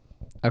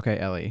Okay,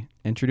 Ellie,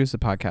 introduce the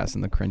podcast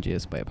in the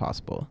cringiest way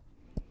possible.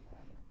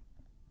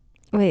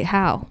 Wait,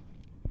 how?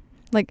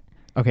 Like,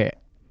 Okay,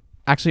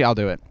 actually, I'll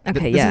do it.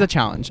 Okay, This is a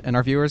challenge, and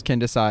our viewers can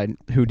decide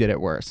who did it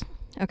worse.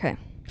 okay.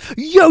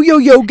 Yo,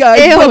 guys.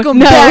 Ew, Welcome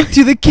no. back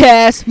to the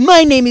cast.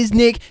 My name is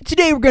Nick.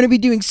 Today we're going to be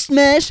doing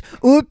Smash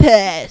or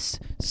Pass.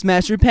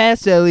 Smash or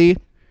Pass, Ellie.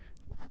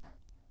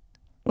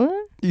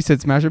 What? You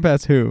said smash or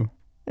pass who?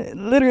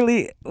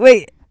 Literally,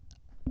 wait.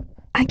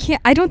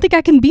 I don't think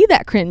I can be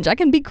that cringe. I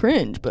can be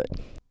cringe, but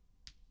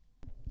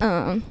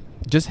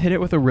Just hit it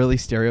with a really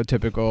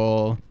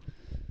stereotypical...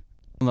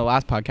 On the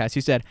last podcast,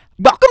 you said,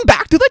 "Welcome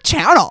back to the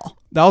channel."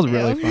 That was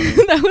really funny.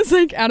 That was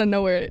like out of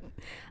nowhere.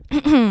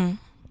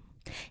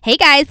 Hey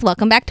guys,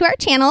 welcome back to our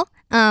channel.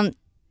 I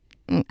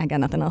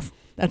got nothing else.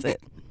 That's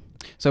it.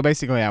 So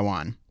basically, I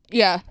won.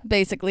 Yeah,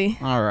 basically.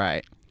 All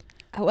right.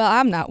 Well,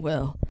 I'm not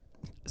Will.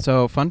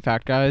 So, fun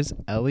fact, guys,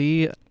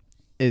 Ellie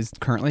is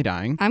currently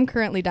dying. I'm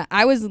currently dying.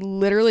 I was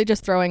literally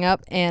just throwing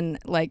up and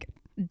like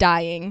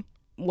dying.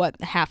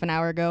 Half an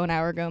hour ago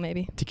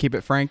maybe. To keep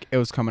it frank, it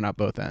was coming up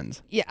both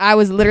ends. Yeah, I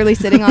was literally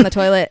sitting on the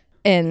toilet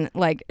and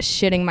like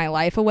shitting my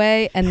life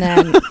away and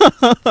then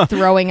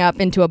throwing up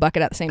into a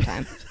bucket at the same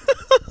time.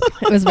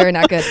 It was very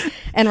not good.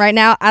 And right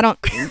now I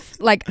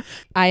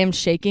am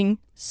shaking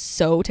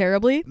so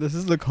terribly. This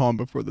is the calm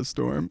before the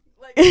storm.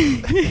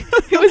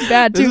 It was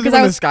bad too because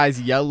the sky's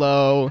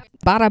yellow.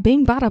 Bada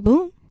bing, bada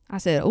boom. I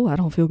said, "Oh, I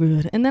don't feel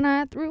good," and then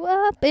I threw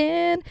up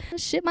and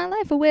shit my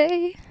life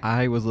away.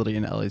 I was literally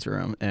in Ellie's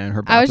room, and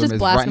her bathroom I was just is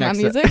blasting right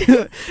my next music,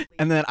 to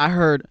and then I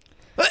heard.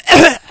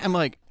 I'm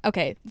like,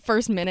 okay,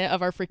 first minute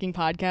of our freaking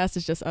podcast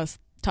is just us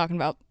talking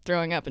about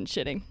throwing up and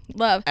shitting.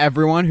 Love.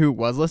 Everyone who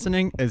was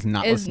listening is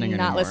not listening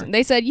anymore. Listening.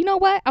 They said, "You know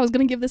what? I was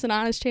gonna give this an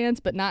honest chance,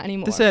 but not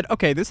anymore." They said,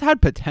 "Okay, this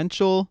had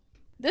potential."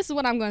 This is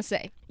what I'm gonna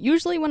say.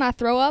 Usually, when I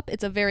throw up,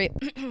 it's a very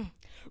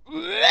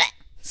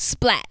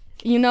splat.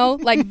 You know,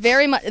 like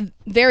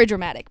very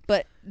dramatic.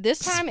 But this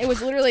time it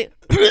was literally,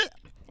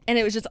 and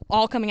it was just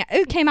all coming out.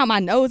 It came out my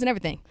nose and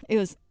everything. It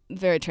was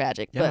very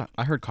tragic. Yeah,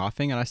 I heard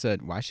coughing and I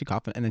said, "Why is she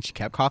coughing?" And then she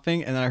kept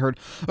coughing and then I heard,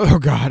 "Oh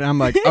God!" And I'm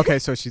like, "Okay,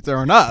 so she's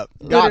throwing up."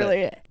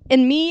 Literally.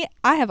 And me,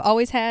 I have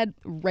always had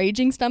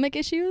raging stomach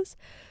issues,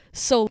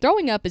 so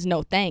throwing up is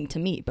no thing to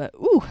me. But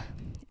ooh,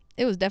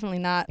 it was definitely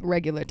not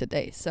regular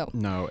today. So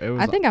no, it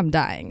was. I think I'm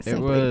dying.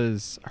 Simply. It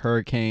was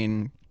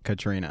Hurricane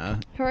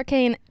Katrina.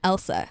 Hurricane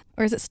Elsa,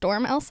 or is it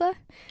Storm Elsa?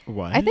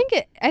 What? I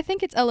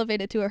think it's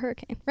elevated to a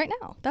hurricane right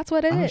now. That's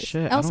what it is. Oh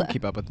shit! Elsa. I don't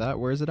keep up with that.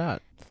 Where is it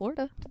at?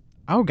 Florida.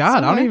 Oh God,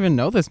 Somewhere. I don't even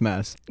know this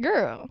mess.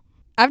 Girl,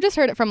 I've just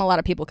heard it from a lot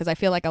of people because I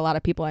feel like a lot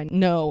of people I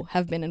know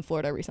have been in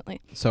Florida recently.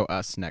 So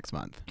us next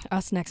month.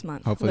 Literally.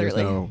 Hopefully there's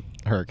no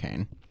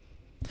hurricane.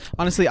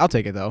 Honestly, I'll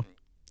take it though.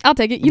 I'll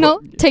take it.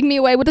 Take me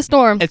away with a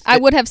storm. I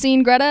would have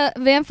seen Greta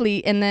Van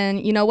Fleet, and then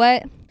you know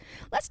what?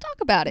 Let's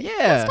talk about it. Yeah.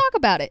 Let's talk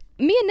about it.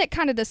 Me and Nick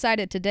kind of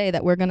decided today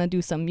that we're going to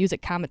do some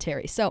music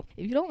commentary. So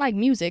if you don't like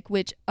music,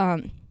 which... Are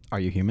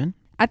you human?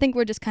 I think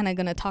we're just kind of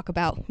going to talk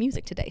about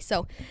music today.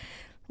 So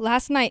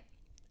last night,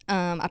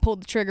 I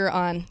pulled the trigger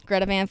on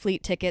Greta Van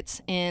Fleet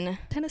tickets in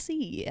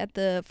Tennessee at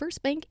the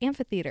First Bank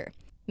Amphitheater.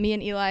 Me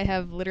and Eli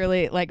have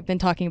literally been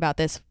talking about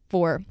this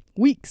for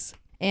weeks.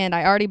 And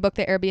I already booked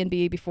the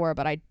Airbnb before,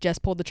 but I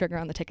just pulled the trigger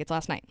on the tickets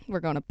last night.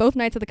 We're going to both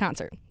nights of the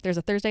concert. There's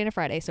a Thursday and a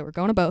Friday, so we're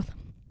going to both.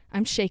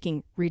 I'm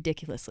shaking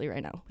ridiculously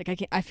right now.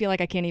 I feel like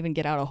I can't even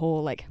get out a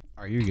whole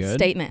Are you good?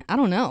 statement. I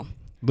don't know.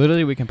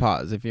 Literally, we can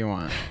pause if you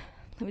want.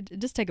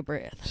 Just take a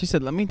breath. She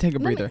said, "Let me take a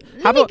breather."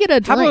 Let me get a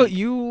drink. How about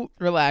you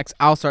relax?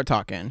 I'll start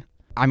talking.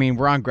 I mean,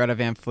 we're on Greta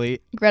Van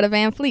Fleet. Greta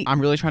Van Fleet.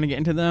 I'm really trying to get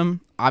into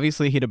them.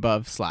 Obviously, Heat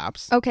Above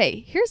slaps.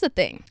 Okay, here's the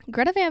thing.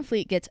 Greta Van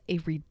Fleet gets a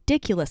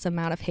ridiculous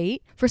amount of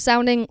hate for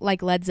sounding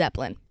like Led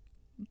Zeppelin.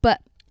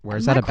 But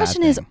where's that a bad thing? My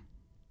question is,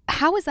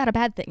 how is that a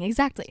bad thing?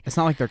 Exactly. It's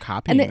not like they're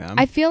copying them.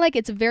 I feel like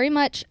it's very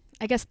much,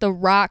 I guess the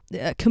rock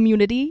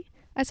community,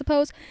 I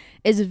suppose,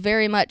 is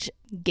very much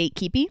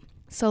gatekeepy.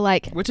 So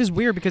which is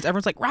weird because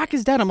everyone's like, rock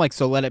is dead. I'm like,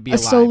 so let it be alive.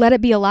 So let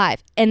it be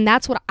alive. And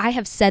that's what I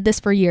have said this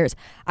for years.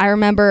 I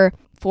remember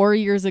 4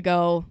 years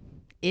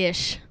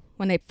ago-ish,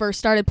 when they first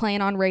started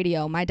playing on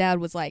radio, my dad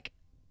was like,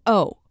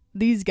 "Oh,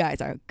 these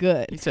guys are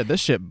good." He said, "This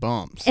shit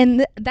bumps."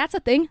 And that's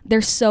the thing.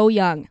 They're so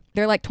young.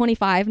 They're like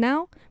 25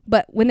 now.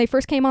 But when they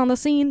first came on the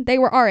scene, they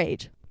were our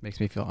age. Makes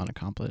me feel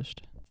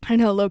unaccomplished. I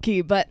know, low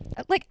key. But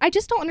I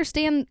just don't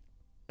understand.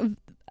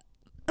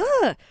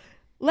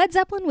 Led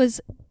Zeppelin was,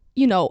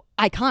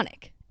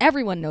 iconic.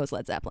 Everyone knows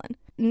Led Zeppelin.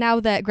 Now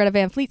that Greta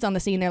Van Fleet's on the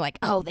scene, they're like,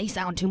 "Oh, they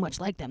sound too much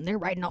like them. They're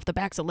riding off the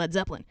backs of Led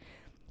Zeppelin."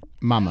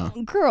 Mama.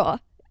 Girl,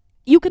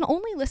 you can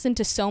only listen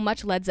to so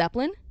much Led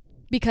Zeppelin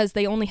because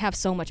they only have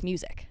so much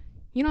music.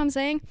 You know what I'm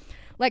saying?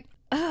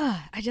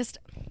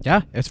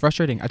 Yeah, it's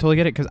frustrating. I totally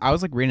get it because I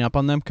was reading up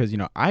on them because,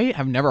 I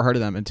have never heard of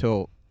them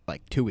until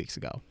 2 weeks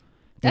ago.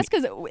 That's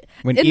because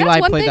when Eli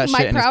played that shit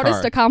my in his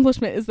proudest car.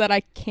 accomplishment is that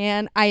I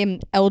am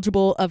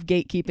eligible of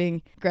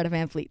gatekeeping Greta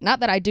Van Fleet.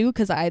 Not that I do,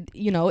 because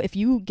if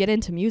you get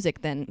into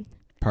music, then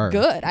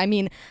good. I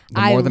mean,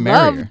 The more I the merrier.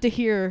 love to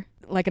hear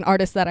an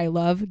artist that I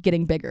love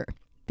getting bigger,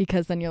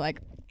 because then you're like,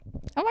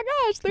 Oh my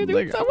gosh, they're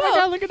doing Like, so oh well. my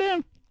God, look at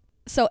them.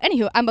 So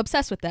anywho, I'm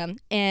obsessed with them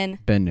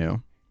and Ben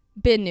knew.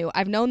 been new.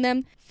 I've known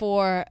them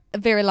for a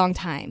very long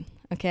time,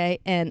 okay?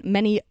 And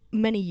many,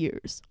 many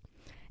years.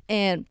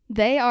 And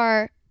they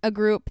are a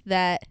group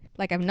that,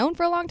 like, I've known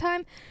for a long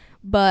time,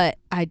 but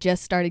I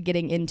just started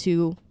getting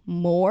into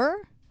more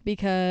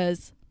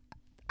because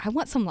I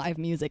want some live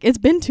music. It's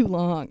been too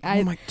long.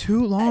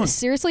 Too long.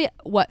 Seriously,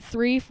 what,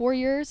 3-4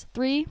 years?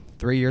 3?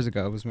 3 years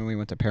ago was when we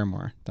went to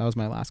Paramore. That was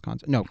my last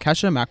concert. No,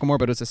 Kesha and Macklemore,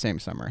 but it was the same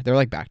summer. They were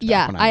like back to back.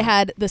 Yeah, when I went.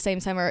 had the same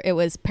summer. It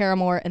was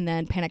Paramore and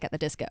then Panic at the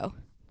Disco.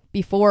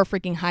 Before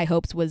freaking High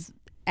Hopes was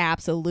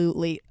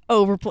absolutely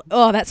overplayed.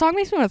 Oh, that song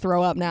makes me want to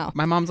throw up now.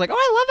 My mom's like, "Oh,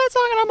 I love that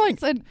song," and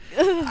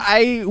I'm like,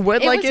 "I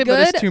would It like was it, but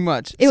it's good. too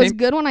much." It was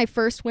good when I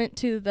first went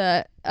to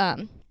the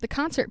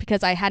concert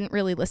because I hadn't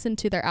really listened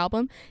to their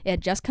album. It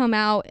had just come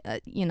out,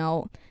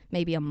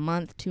 maybe a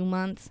month, 2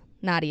 months,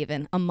 not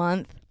even a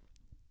month.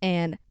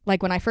 And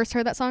like when I first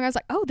heard that song, I was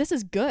like, "Oh, this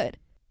is good."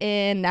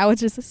 And now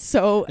it's just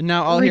so And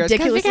now all I hear is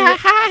ridiculously. ha,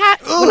 ha,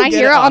 ha. Ooh, When I get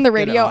hear it on off, the get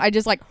radio, off. I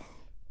just like.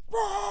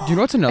 Do you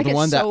know what's another get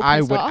one that so I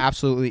pissed would off.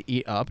 absolutely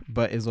eat up,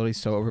 but is literally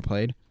so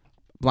overplayed?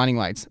 Blinding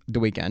Lights, The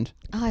Weeknd.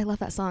 Oh, I love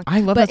that song.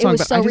 I love but that song, it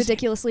was but so I just,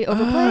 ridiculously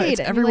overplayed.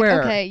 it's And you're like,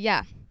 everywhere. okay,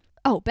 yeah.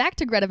 Oh, back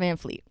to Greta Van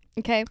Fleet.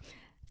 Okay,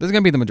 This is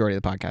gonna be the majority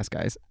of the podcast,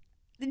 guys.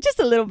 just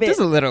a little bit. Just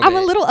a little. I'm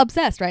bit. a little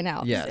obsessed right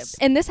now. Yes.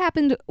 And this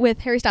happened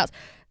with Harry Styles.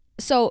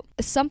 So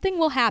something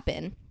will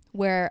happen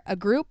where a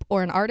group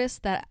or an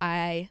artist that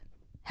I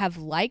have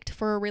liked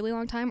for a really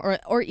long time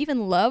or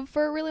even love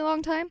for a really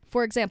long time.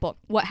 For example,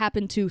 what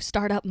happened to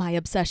start up my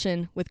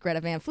obsession with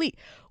Greta Van Fleet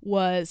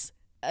was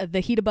the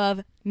Heat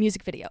Above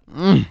music video.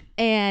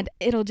 And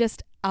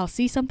I'll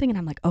see something and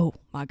I'm like, oh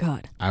my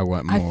God. I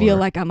want more. I feel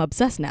like I'm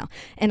obsessed now.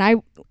 And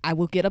I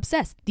will get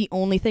obsessed. The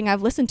only thing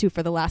I've listened to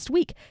for the last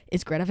week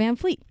is Greta Van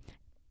Fleet.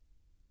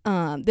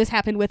 This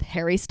happened with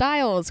Harry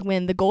Styles.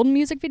 When the Golden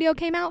music video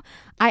came out,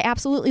 I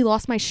absolutely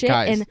lost my shit.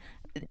 Guys. And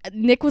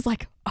Nick was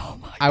like, oh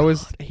my God. I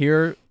was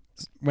here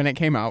when it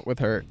came out with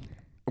her.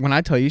 When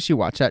I tell you she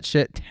watched that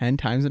shit 10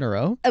 times in a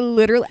row.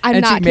 Literally, I'm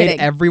and not she kidding. made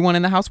everyone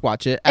in the house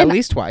watch it at And-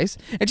 least twice.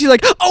 And she's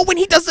like, "Oh, when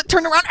he does it,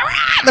 turn around."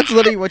 Ah! That's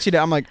literally what she did.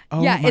 I'm like,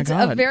 "Oh yeah, my it's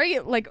God." a very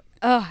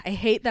I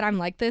hate that I'm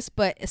like this,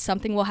 but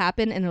something will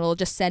happen and it'll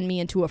just send me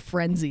into a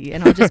frenzy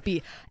and I'll just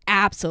be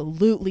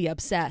absolutely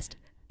obsessed.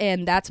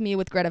 And that's me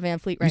with Greta Van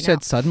Fleet right You now.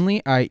 said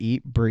suddenly I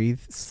eat, breathe,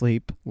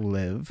 sleep,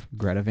 live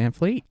Greta Van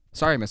Fleet.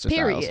 Sorry, Mr.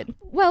 Period.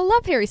 Styles. Well,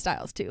 love Harry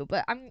Styles too,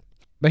 but I'm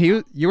But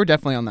you were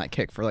definitely on that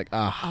kick for like a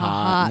a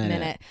hot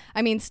minute.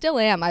 I mean, still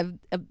am. I've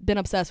been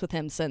obsessed with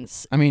him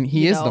since. I mean,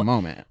 he You is know, the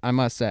moment, I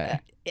must say.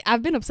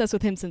 I've been obsessed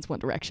with him since One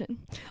Direction.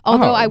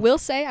 Although Oh. I will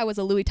say I was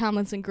a Louis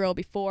Tomlinson girl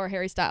before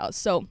Harry Styles.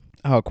 So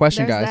Oh,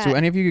 question, There's guys. Do that.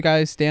 any of you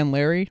guys stand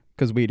Larry?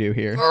 Because we do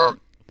here.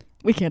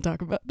 we can't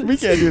talk about this. We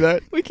can't do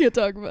that. We can't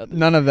talk about this.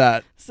 None of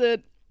that.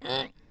 Said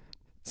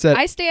Said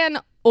I stand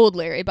old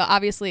Larry, but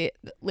obviously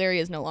Larry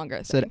is no longer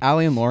a said thing.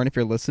 Allie and Lauren, if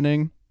you're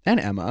listening, and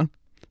Emma.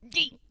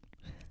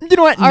 You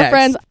know what? Our Next.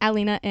 friends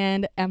Alina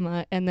and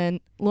Emma, and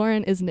then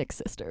Lauren is Nick's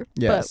sister.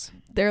 Yes.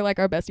 But they're like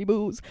our bestie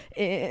boos,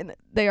 and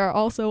they are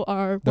also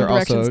our They're One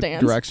Direction also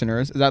stands.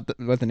 Directioners. Is that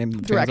what the name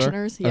of the fans are?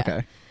 Directioners, yeah.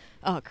 Okay.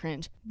 Oh,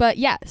 cringe. But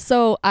yeah,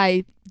 so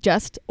I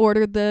just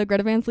ordered the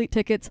Greta Van Fleet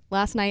tickets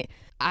last night.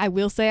 I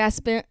will say I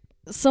spent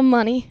some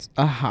money.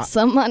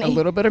 Some money. A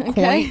little bit of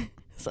coin.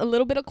 It's a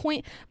little bit of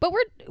coin. But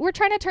we're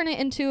trying to turn it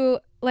into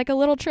like a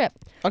little trip.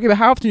 Okay, but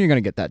how often are you going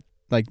to get that?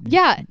 Like,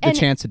 Yeah. the And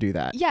chance to do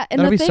that? yeah, and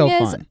That'll the be thing so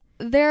is, fun.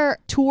 their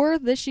tour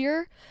this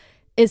year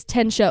is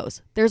 10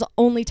 shows. There's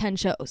only 10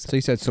 shows. So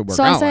you said, so we're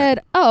So going. I said,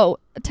 oh,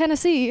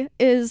 Tennessee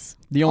is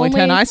the only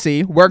 10 I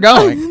see, we're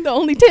going. the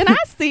only 10 I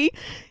see.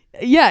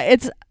 Yeah,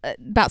 it's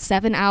about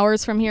 7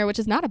 hours from here, which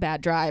is not a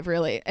bad drive,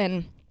 really.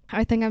 And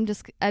I think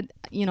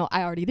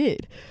I already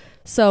did.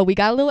 So we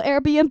got a little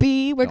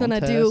Airbnb. We're Don't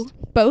going to do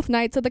both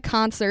nights of the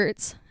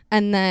concerts.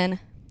 And then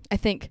I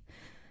think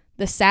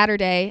the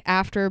Saturday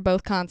after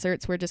both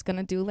concerts, we're just going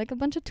to do like a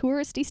bunch of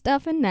touristy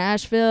stuff in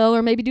Nashville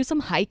or maybe do some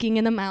hiking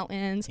in the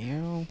mountains.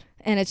 Ew.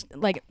 And it's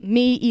like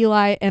me,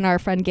 Eli, and our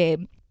friend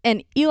Gabe.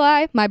 And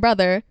Eli, my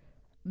brother,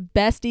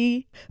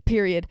 bestie,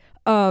 period.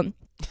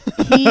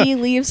 He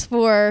leaves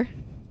for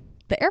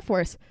the Air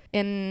Force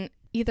in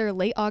either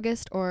late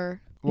August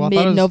or Well, I thought it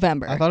was-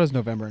 mid-November. I thought it was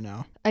November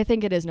now. I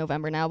think it is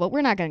November now, but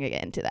we're not going to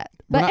get into that.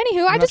 We're But not- anywho,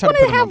 we're I not just trying to wanted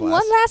put to him have on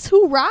one blast. last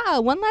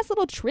hoorah, one last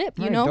little trip,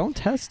 you Right, know? Don't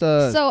test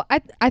So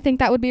I think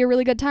that would be a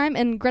really good time.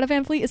 And Greta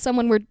Van Fleet is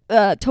someone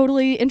we're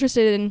totally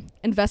interested in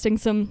investing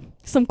some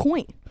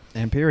coin.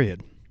 And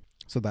period.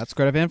 So that's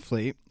Greta Van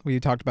Fleet. We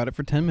talked about it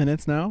for 10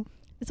 minutes now.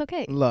 It's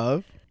okay.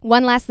 Love.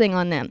 One last thing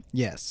on them,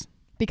 Yes.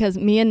 because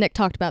me and Nick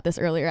talked about this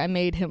earlier. I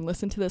made him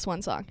listen to this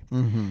one song,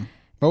 Mm-hmm.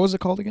 What was it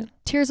called again?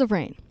 Tears of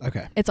Rain.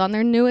 Okay. It's on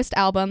their newest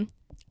album.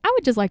 I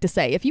would just like to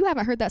say, if you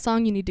haven't heard that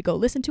song, you need to go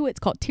listen to it. It's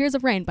called Tears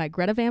of Rain by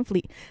Greta Van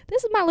Fleet.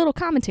 This is my little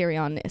commentary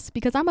on this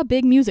because I'm a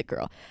big music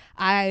girl.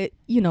 I,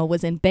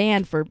 was in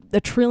band for a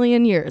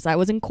trillion years. I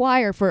was in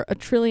choir for a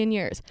trillion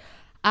years.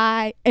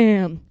 I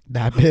am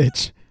That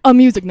bitch. a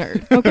music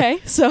nerd, okay?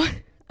 So,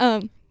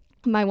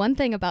 My one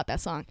thing about that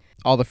song.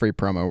 All the free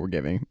promo we're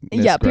giving.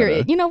 Miss Yeah, Greta.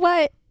 period. You know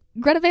what?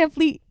 Greta Van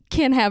Fleet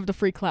can have the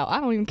free clout. I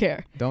don't even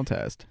care. Don't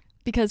test.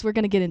 Because we're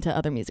going to get into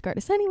other music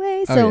artists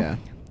anyway. Oh, So, yeah.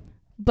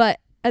 But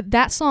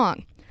that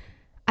song,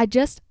 I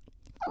just...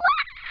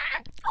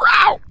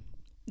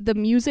 the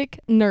music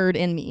nerd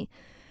in me,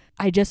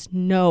 I just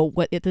know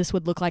what this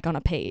would look like on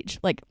a page,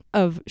 like,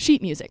 of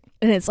sheet music.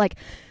 And it's like,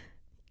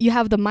 you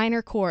have the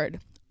minor chord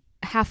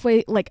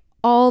halfway, like,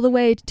 all the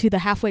way to the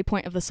halfway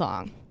point of the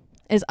song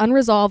is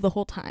unresolved the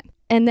whole time.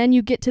 And then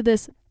you get to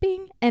this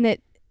bing, and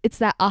it's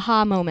that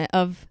aha moment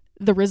of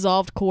the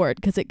resolved chord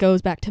because it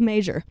goes back to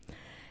major.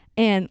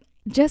 And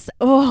just,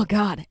 oh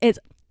God, it's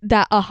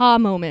that aha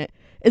moment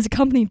is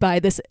accompanied by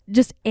this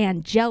just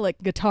angelic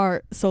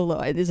guitar solo.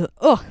 It is,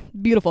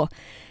 beautiful.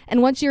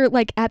 And once you're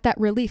like at that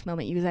relief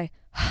moment, you say,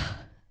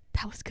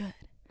 that was good.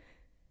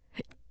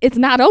 It's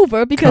not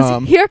over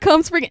because here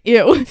comes freaking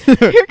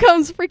here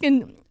comes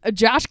freaking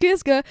Josh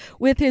Kiska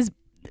with his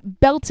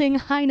belting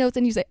high notes,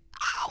 and you say,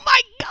 oh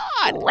my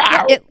God.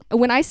 Wow.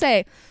 When I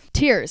say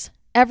tears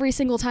every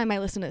single time I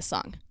listen to this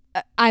song,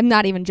 I'm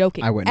not even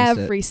joking. I witnessed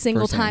every it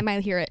single firsthand. time I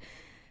hear it.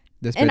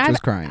 This And bitch was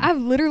crying. I've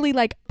literally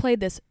like played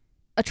this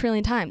a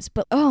trillion times,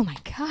 but oh my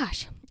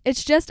gosh,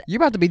 it's just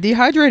You're about to be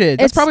dehydrated.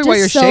 That's it's probably why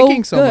you're just so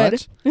shaking so good.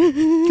 much.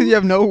 Because you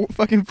have no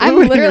fucking I'm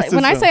fluid in your literally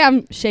when I system. say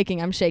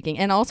I'm shaking,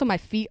 and also my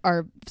feet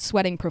are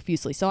sweating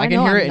profusely. So I can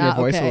know hear I'm it in your not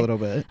voice okay. a little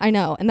bit. I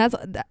know, and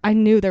I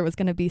knew there was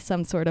going to be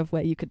some sort of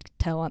way you could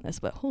tell on this,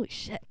 but holy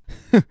shit.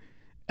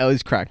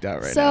 Ellie's cracked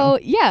out right So now.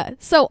 yeah,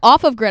 so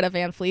off of Greta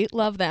Van Fleet,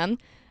 love them.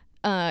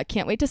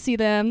 Can't wait to see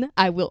them.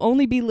 I will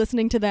only be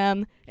listening to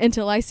them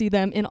until I see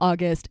them in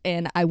August,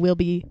 and I will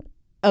be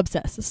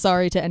obsessed.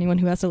 Sorry to anyone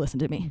who has to listen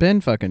to me.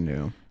 Ben fucking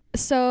knew.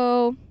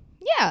 So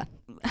yeah,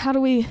 how do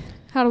we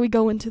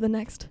go into the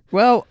next?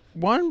 Well,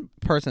 one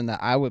person that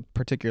I would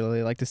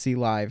particularly like to see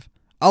live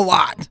a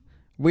lot.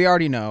 We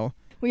already know.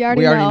 We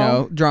already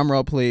know. Drum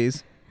roll,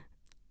 please.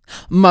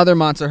 Mother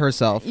Monster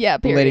herself. Yeah,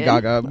 period. Lady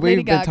Gaga. Lady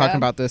We've been Gaga. talking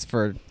about this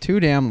for too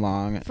damn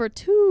long. For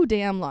too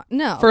damn long.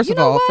 No. First you of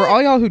know all, what? for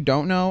all y'all who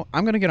don't know,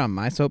 I'm going to get on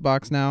my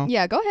soapbox now.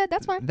 Yeah, go ahead.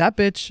 That's fine. That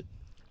bitch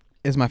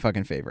is my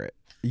fucking favorite.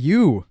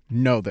 You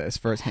know this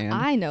firsthand.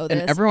 I know this.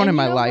 And everyone in you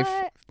my know life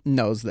what?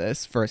 knows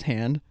this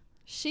firsthand.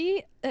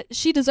 She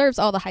deserves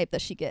all the hype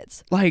that she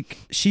gets. Like,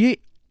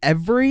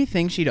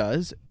 everything she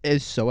does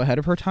is so ahead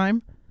of her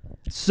time.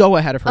 So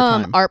ahead of her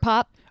time. Art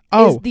Pop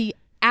Oh. is the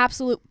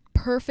absolute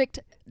perfect.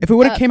 If it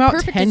would have came out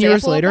perfect 10 years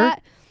example of later,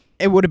 that.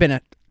 it would have been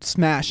a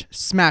smash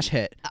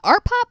hit.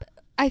 Art Pop,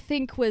 I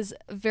think, was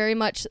very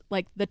much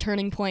like the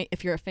turning point.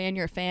 If you're a fan,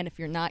 you're a fan. If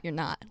you're not, you're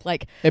not.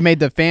 Like, It made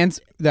the fans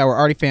that were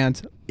already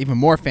fans even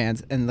more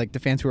fans, and like the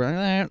fans who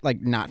were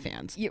like not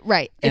fans.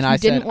 right. And if I you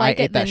didn't said like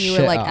I ate it, then that you were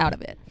shit like up. out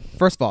of it.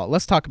 First of all,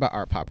 let's talk about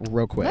Art Pop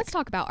real quick. Let's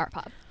talk about Art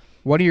Pop.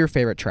 What are your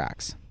favorite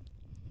tracks?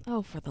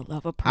 Oh, for the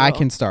love of Pearl. I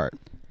can start.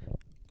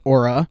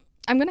 Aura.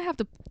 I'm gonna have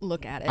to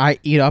look at it. I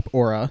eat up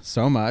Aura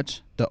so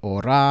much. The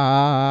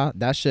Aura.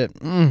 That shit.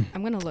 I'm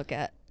gonna look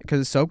at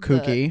Because it's so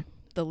kooky.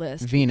 the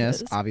list. Venus,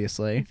 because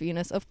obviously.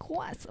 Venus, of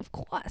course.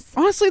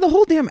 Honestly, the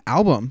whole damn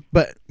album.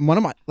 But one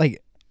of my,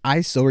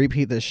 I still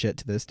repeat this shit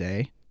to this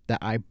day that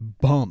I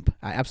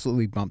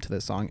absolutely bump to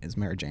this song is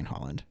Mary Jane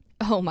Holland.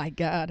 Oh my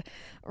God,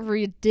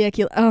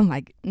 ridiculous! Oh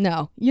my,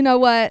 no. You know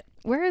what?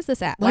 Where is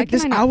this at? Why Like, can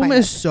this I not album find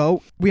is this?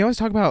 so, we always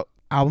talk about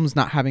albums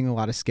not having a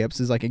lot of skips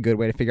is like a good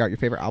way to figure out your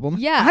favorite album.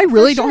 Yeah, I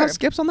really for don't have sure.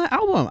 skips on that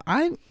album.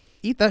 I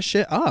eat that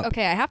shit up.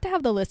 Okay, I have to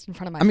have the list in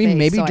front of my I mean, face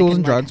maybe so I Jewels can,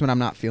 and like- Drugs when I'm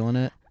not feeling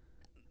it.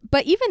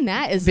 But even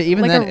that is But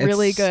even like then, a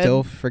really it's good.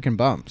 still freaking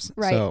bumps.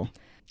 Right. So,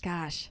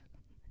 Gosh,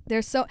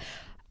 they're so.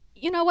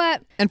 You know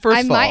what? and first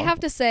I of might all, have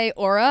to say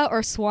Aura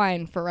or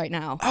Swine for right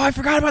now. oh, I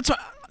forgot about.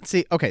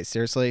 See, okay,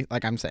 seriously,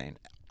 like I'm saying,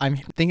 I'm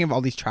thinking of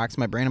all these tracks in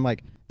my brain. I'm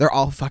like, they're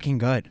all fucking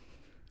good.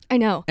 I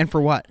know. And for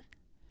what?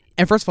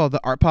 And first of all, the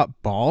Art Pop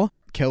Ball,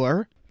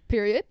 killer.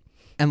 Period.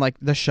 And like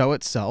the show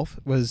itself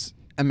was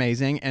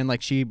amazing. And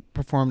like she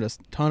performed a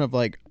ton of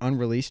like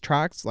unreleased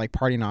tracks, like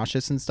Party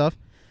Nauseous and stuff.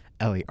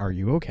 Ellie, are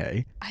you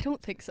okay? I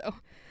don't think so.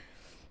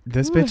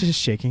 This bitch is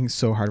shaking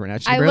so hard right now.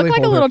 She I barely look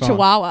like a hold her little phone.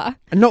 chihuahua.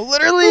 No,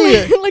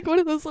 literally. Like one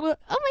of those little,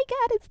 oh my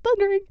God, it's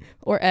thundering.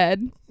 Or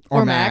Ed.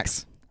 Or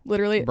Max.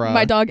 Literally, Bruh.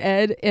 my dog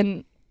Ed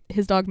and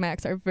his dog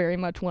Max are very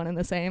much one and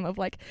the same of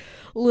like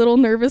little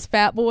nervous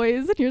fat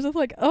boys. And you're just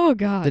like, oh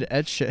God. Did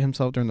Ed shit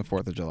himself during the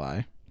 4th of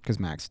July? Because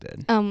Max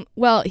did.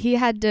 Well, he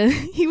had to,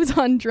 he was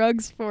on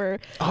drugs for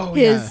Oh,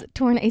 his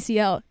torn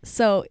ACL.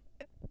 So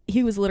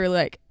he was literally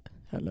like,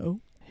 hello.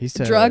 He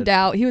said, Drugged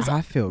out. He was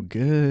I feel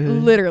good.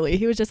 literally,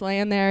 he was just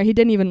laying there. He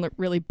didn't even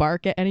really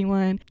bark at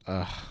anyone.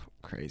 Ugh,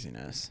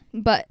 craziness.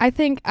 But I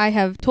think I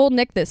have told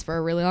Nick this for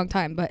a really long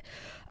time, but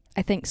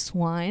I think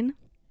Swine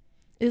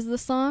is the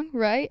song,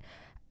 right?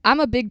 I'm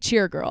a big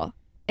cheer girl,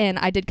 and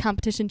I did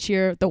competition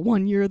cheer the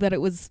 1 year that it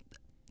was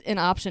an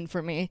option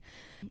for me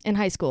in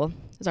high school.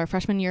 It was our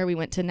freshman year. We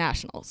went to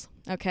nationals,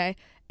 okay?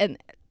 And,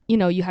 you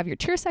know, you have your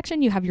cheer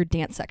section, you have your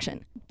dance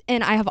section.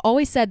 And I have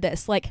always said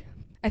this, like,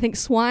 I think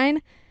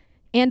Swine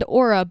and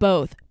Aura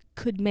both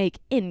could make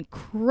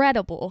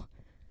incredible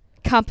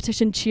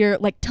competition cheer,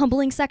 like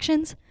tumbling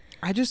sections.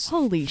 I just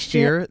Holy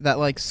fear that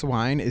like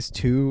Swine is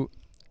too.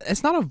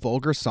 It's not a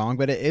vulgar song,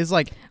 but it is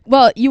like.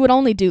 Well, you would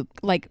only do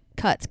like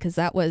cuts because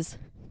that was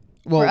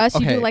Well, for us.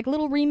 okay. You do like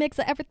little remix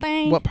of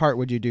everything. What part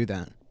would you do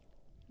then?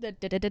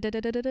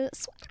 The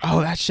Oh,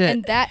 that shit.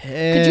 and that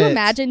could you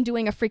imagine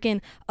doing a freaking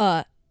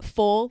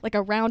full like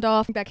a round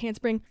off back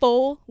handspring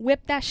full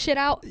whip that shit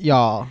out?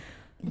 Y'all,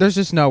 there's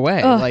just no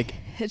way. Ugh, like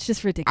it's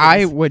just ridiculous.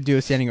 I would do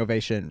a standing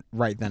ovation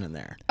right then and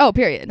there. Oh,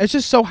 period. It's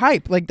just so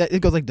hype. Like that, it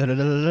goes like da da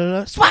da da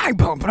da. Swine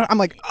boom. I'm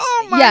like,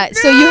 oh my Yeah. god.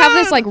 So you have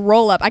this like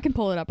roll up. I can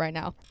pull it up right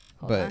now.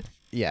 Hold on. But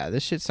yeah,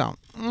 this shit sound.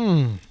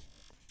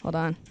 Hold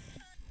on.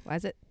 Why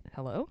is it?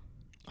 Hello.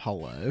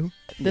 Hello.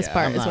 This Yeah,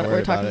 part I'm is not what we're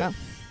worried talking it. about.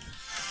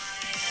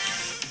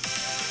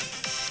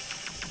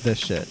 This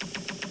shit.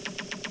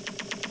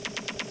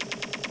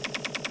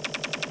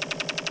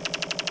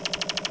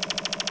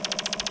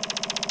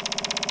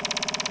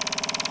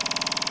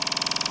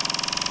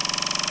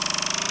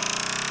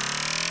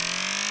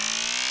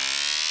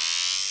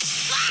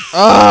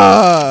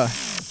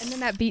 And then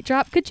that beat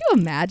drop. Could you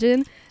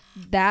imagine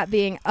that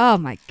being? Oh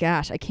my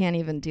gosh, I can't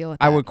even deal with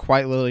that. I would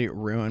quite literally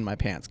ruin my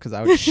pants because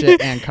I would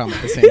shit and cum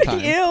at the same time.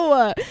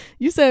 Ew.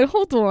 You said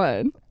hold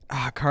on.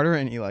 Carter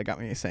and Eli got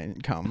me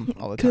saying cum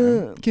all the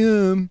time.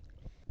 Cum.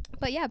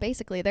 But yeah,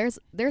 basically, there's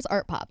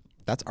art pop.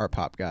 That's art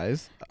pop,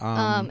 guys.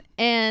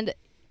 And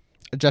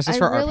Justice I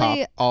for art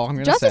really- pop. All I'm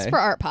gonna say. justice for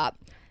art pop.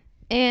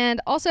 And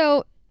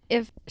also,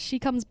 if she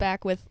comes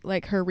back with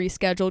like her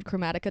rescheduled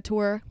Chromatica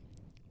tour,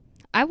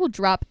 I will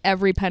drop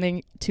every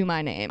penny to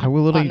my name. I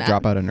will literally on that.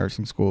 drop out of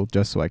nursing school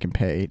just so I can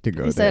pay to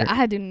go He there. said,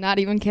 I do not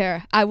even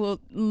care. I will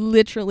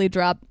literally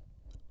drop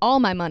all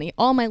my money,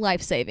 all my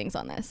life savings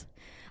on this.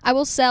 I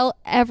will sell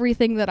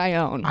everything that I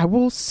own. I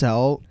will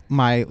sell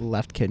my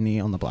left kidney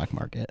on the black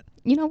market.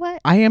 You know what?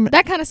 I am.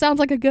 That kind of sounds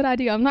like a good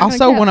idea. I'm not. I'll gonna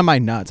sell cap. one of my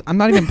nuts. I'm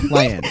not even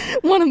playing.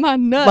 One of my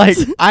nuts.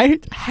 Like I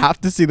have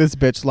to see this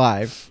bitch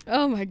live.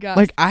 Oh my gosh.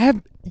 Like I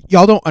have.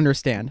 Y'all don't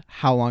understand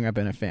how long I've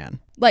been a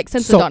fan. Like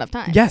since So, the dawn of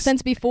time. yes.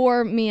 Since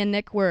before me and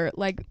Nick were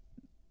like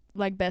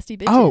bestie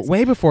bitches. Oh,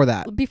 way before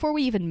that. Before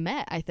we even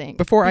met, I think.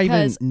 Before I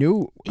even Because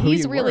knew who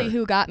he's you really were.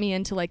 who got me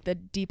into like the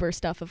deeper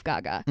stuff of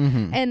Gaga.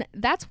 Mhm. And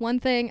that's one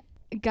thing.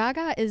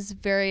 Gaga is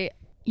very,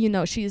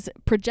 she's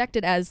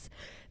projected as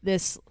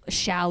this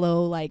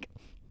shallow, like,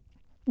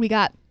 we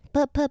got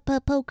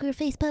poker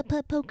face,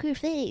 poker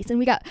face, and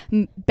we got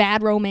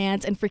Bad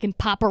Romance and freaking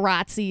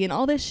paparazzi and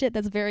all this shit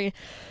that's very,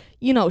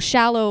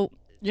 shallow.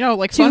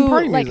 Like to, fun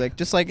party like, music,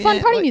 just like Fun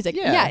party like, music.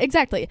 Yeah,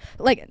 exactly.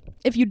 Like,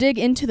 if you dig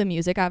into the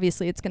music,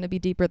 obviously it's going to be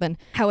deeper than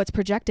how it's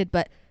projected,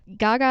 but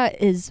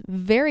Gaga is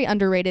very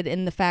underrated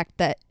in the fact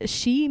that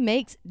she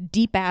makes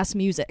deep ass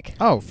music.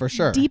 Oh, for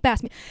sure. Deep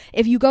ass.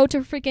 If you go to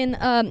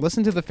freaking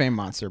Listen to the Fame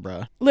Monster,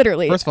 bro.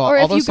 literally, First of all, or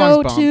all if you those songs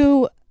go bump.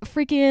 to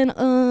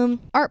freaking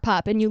art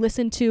pop and you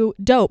listen to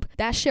Dope,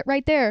 that shit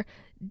right there,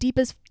 deep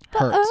as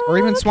Hurts. Or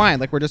even fuck. Swine,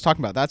 like we're just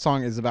talking about. That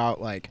song is about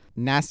like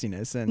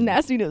nastiness and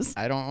Nastiness.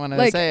 I don't want to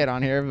Like- say it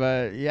on here,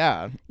 but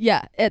yeah,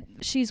 Yeah,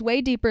 she's way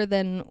deeper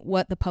than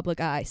what the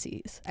public eye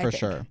sees. I for think.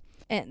 sure.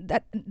 And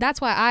that's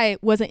why I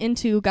wasn't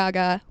into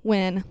Gaga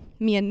when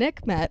me and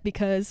Nick met,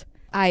 because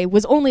I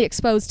was only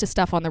exposed to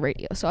stuff on the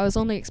radio. So I was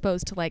only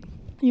exposed to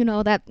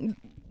that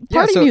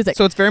party so, music.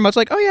 So it's very much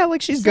like, oh yeah,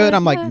 like she's good.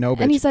 I'm like, Yeah. no,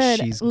 bitch, And he said,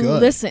 she's good.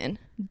 listen,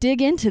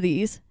 dig into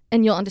these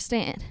and you'll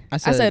understand. I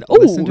said, oh,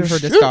 listen to her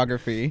shit.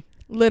 discography.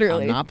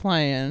 Literally. I'm not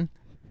playing.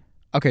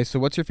 Okay, so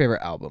what's your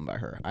favorite album by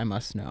her? I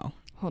must know.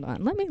 Hold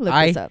on. Let me look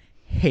I this up.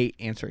 hate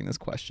answering this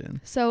question.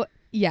 So,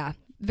 yeah.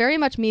 Very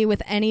much me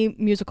with any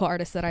musical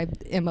artist that I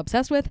am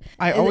obsessed with.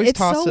 I always it's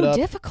toss so it up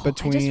difficult. I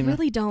just between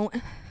really don't.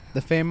 The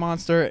Fame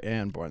Monster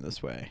and Born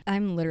This Way.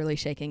 I'm literally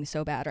shaking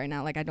so bad right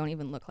now. Like, I don't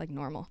even look like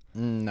normal.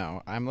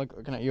 No, I'm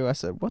looking at you. I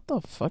said, what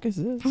the fuck is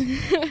this?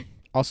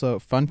 Also,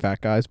 fun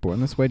fact, guys, Born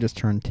This Way just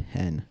turned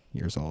 10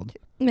 years old.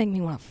 Make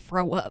me want to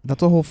throw up.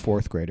 That's a whole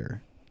fourth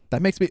grader.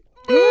 That makes me...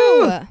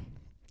 Ew.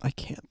 I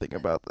can't think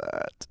about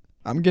that.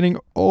 I'm getting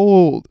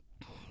old.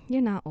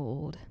 You're not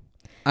old.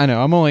 I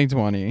know, I'm only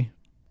 20.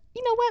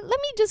 You know what? Let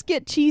me just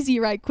get cheesy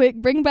right quick.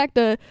 Bring back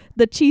the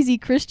cheesy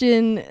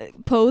Christian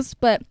post.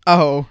 But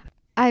Oh.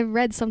 I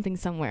read something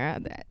somewhere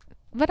that,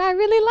 but I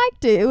really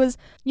liked it. It was,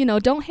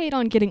 don't hate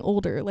on getting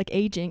older, like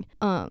aging,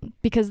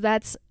 because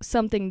that's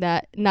something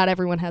that not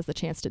everyone has the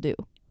chance to do.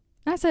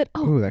 And I said,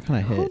 Ooh, that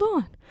kind of hit. hold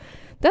on.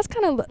 That's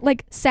kind of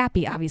like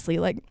sappy, obviously.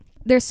 Like,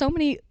 there's so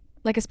many,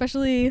 like,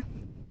 especially,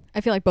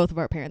 I feel like both of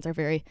our parents are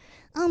very,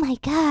 oh my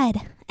God,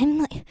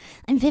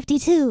 I'm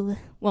 52.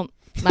 Well,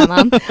 my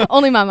mom,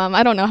 only my mom.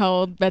 I don't know how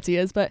old Betsy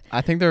is, but. I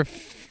think they're...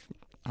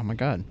 oh my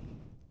God.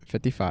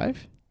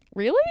 55?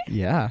 Really?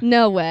 Yeah.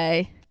 No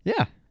way.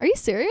 Yeah. Are you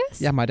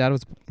serious? Yeah, my dad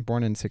was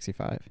born in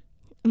 65.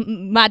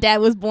 My dad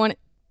was born.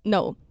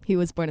 No, he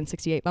was born in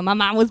 68, but my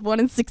mom was born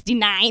in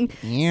 69.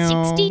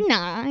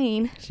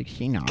 69.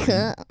 69.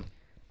 Cool.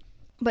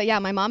 But yeah,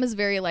 my mom is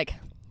very like,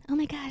 oh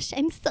my gosh,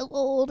 I'm so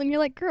old. And you're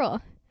like,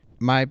 girl.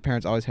 My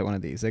parents always hit one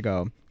of these. They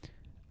go,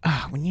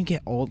 when you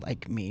get old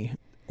like me,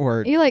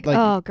 or You're like,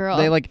 oh, girl.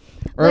 They like,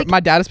 Or Like- my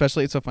dad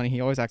especially. It's so funny.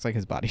 He always acts like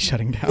his body's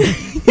shutting down.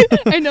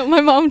 I know,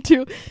 my mom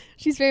too.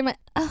 She's very much,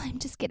 oh, I'm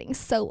just getting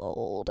so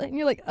old. And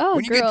you're like, oh,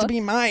 when you girl. get to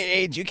be my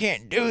age, you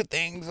can't do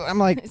things. I'm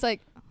like, It's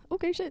like,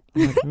 okay, shit.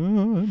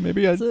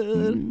 maybe I.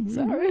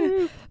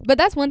 Sorry. But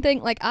that's one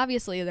thing. Like,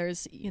 obviously,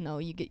 there's,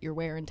 you get your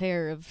wear and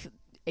tear of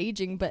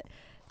aging, but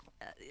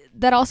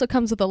that also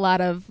comes with a lot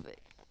of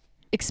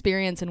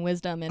experience and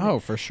wisdom. And Oh,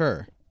 for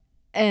sure.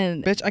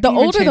 and Bitch, I the can't even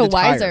older, change the a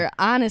tire. wiser.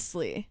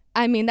 Honestly,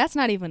 I mean, that's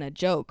not even a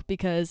joke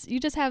because you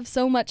just have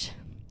so much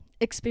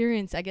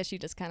experience. I guess you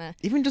just kind of.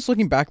 Even just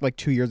looking back like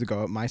 2 years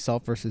ago at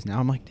myself versus now,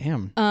 I'm like,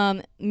 damn.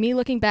 Me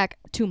looking back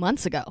 2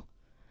 months ago,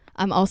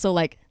 I'm also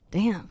like,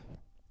 damn.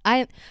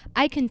 I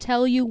can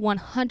tell you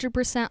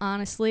 100%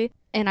 honestly,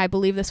 and I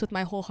believe this with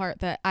my whole heart,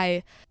 that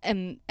I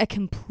am a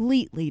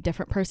completely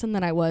different person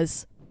than I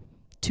was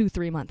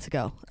 2-3 months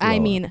ago. I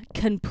mean,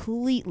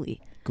 completely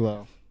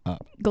Glow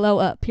up. glow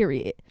up,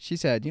 period. She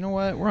said, you know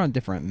what? We're on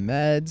different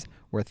meds.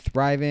 We're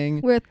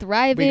thriving. We're We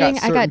thriving. got I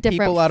certain got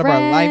different people out friends.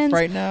 of our life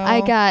right now.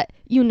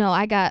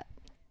 I got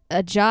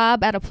a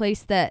job at a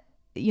place that,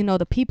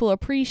 the people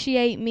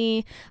appreciate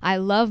me. I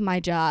love my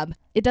job.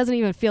 It doesn't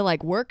even feel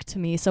like work to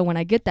me. So when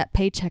I get that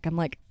paycheck, I'm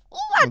like, oh,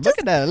 Look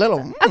at that little.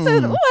 I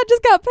said, oh, I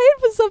just got paid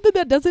for something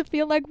that doesn't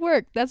feel like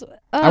work. That's.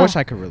 I wish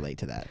I could relate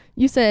to that.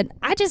 You said,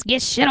 I just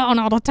get shit on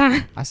all the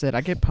time. I said,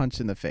 I get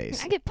punched in the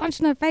face. I get punched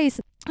in the face.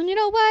 And you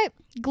know what?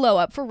 Glow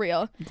up for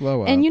real.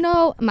 Glow up. And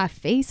my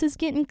face is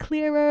getting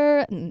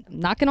clearer.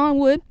 Knocking on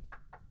wood.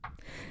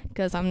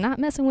 Because I'm not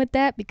messing with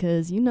that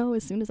because,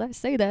 as soon as I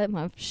say that,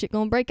 my shit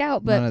gonna break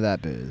out. But None of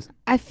that biz.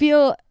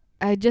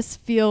 I just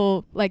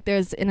feel like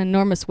there's an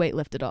enormous weight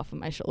lifted off of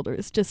my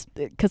shoulders just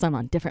because I'm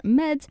on different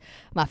meds.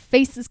 My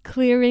face is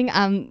clearing.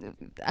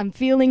 I'm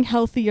feeling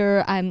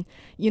healthier. I've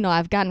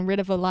gotten rid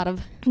of a lot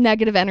of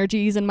negative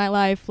energies in my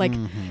life, like,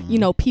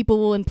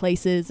 people and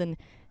places, and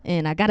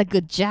I got a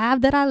good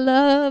job that I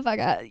love. I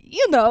got,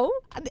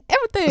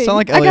 everything. I sound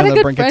like I Ellie got on a the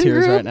good brink of friend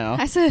tears group. right now.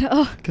 I said,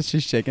 oh, Because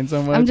she's shaking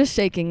so much. I'm just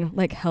shaking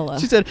like hella.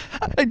 She said,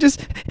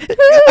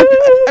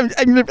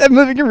 I'm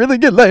living a really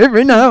good life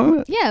right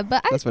now. Yeah,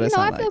 but That's what I it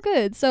sound feel like.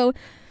 good. So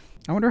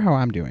I wonder how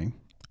I'm doing.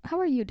 how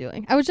are you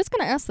doing? I was just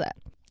going to ask that.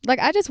 Like,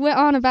 I just went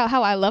on about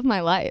how I love my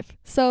life.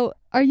 So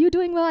are you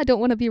doing well? I don't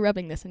want to be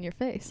rubbing this in your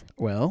face.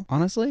 Well,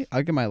 honestly,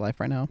 I'll give my life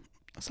right now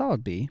a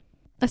solid B.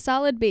 A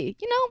solid B.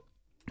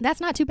 That's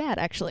not too bad,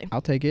 actually.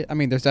 I'll take it. I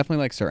mean, there's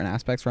definitely like certain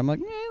aspects where I'm like,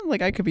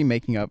 like I could be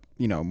making up,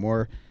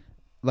 more.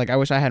 Like I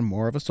wish I had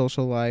more of a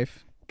social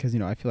life because,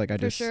 I feel like I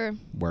For just sure.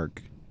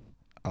 work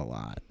a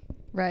lot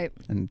Right.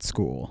 in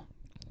school.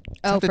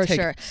 Oh, Have to for take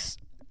sure.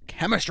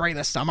 Chemistry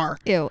this summer.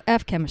 Ew,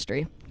 F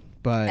chemistry.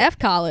 But F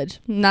college.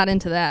 Not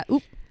into that.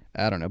 Oop.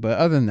 I don't know. But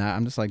other than that,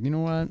 I'm just like, you know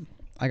what?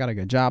 I got a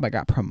good job. I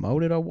got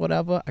promoted or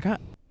whatever.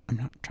 I'm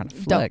not trying to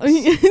flex.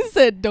 He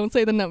said, don't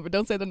say the number.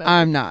 Don't say the number.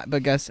 I'm not.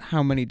 But guess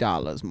how many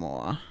dollars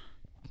more?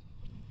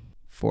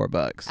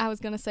 $4. I was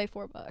going to say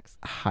 $4.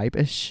 Hype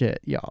as shit,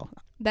 y'all.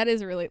 That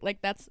is really,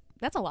 that's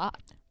a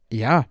lot.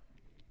 Yeah.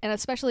 And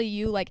especially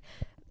you, like,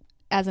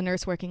 as a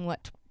nurse working,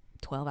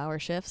 12-hour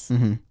shifts?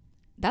 Mm-hmm.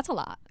 That's a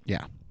lot.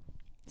 Yeah.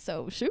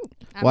 So, shoot.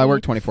 I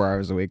work 24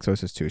 hours a week, so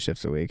it's just 2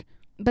 shifts a week.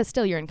 But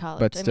still, you're in college.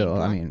 But still,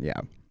 come I on. mean,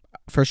 yeah.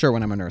 For sure,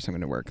 when I'm a nurse, I'm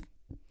going to work,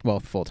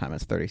 full time.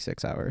 It's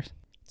 36 hours.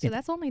 So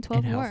that's only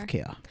 12 in more.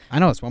 healthcare. I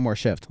know, it's one more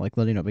shift. Like,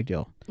 literally no big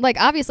deal. Like,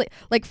 obviously,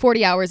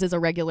 40 hours is a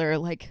regular,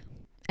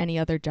 any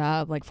other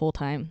job,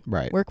 full-time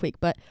Right. work week.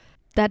 But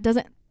that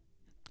doesn't,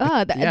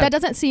 that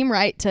doesn't seem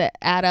right to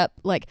add up,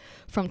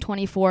 from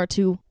 24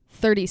 to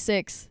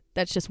 36.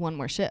 That's just one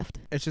more shift.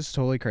 It's just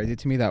totally crazy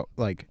to me that,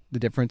 the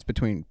difference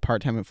between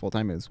part-time and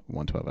full-time is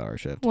one 12-hour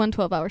shift. One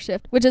 12-hour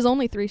shift, which is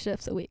only 3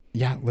 shifts a week.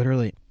 Yeah,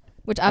 literally.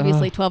 Which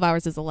obviously 12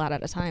 hours is a lot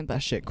at a time. That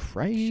But shit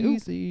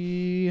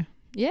crazy.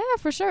 yeah,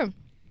 for sure.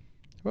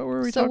 What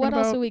were we So talking what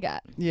about? else do we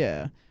got?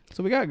 Yeah.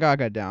 So we got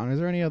Gaga down. Is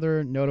there any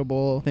other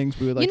notable things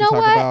we would like You to know talk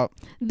what? about?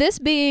 This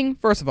being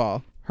First of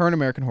all, her in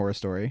American Horror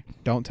Story.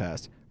 Don't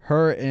test.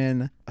 Her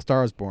in A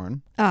Star Is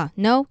Born.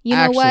 no, you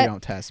know Actually, what?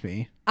 don't test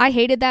me. I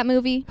hated that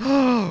movie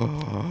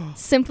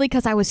simply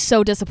because I was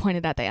so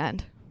disappointed at the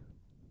end.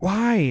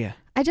 Why?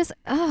 I just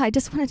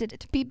wanted it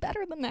to be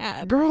better than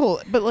that.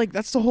 Girl, but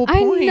that's the whole I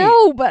point.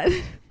 know, but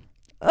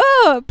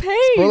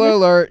pain. Spoiler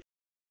alert.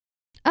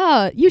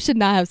 You should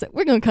not have said.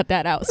 We're gonna cut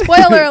that out.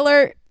 Spoiler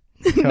alert.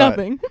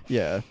 Nothing.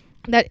 Yeah.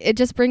 That it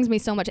just brings me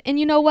so much. And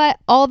you know what?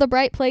 All the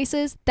bright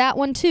places. That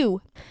one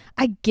too.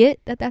 I get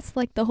that. That's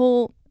the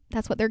whole.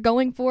 That's what they're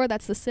going for.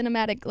 That's the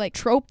cinematic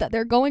trope that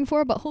they're going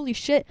for. But holy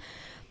shit,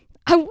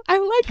 I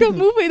like a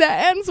movie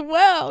that ends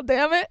well.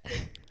 Damn it.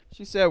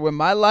 She said, when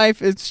my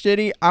life is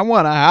shitty, I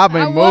want a happy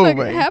I movie. want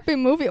a happy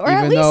movie, or at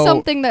Even least though-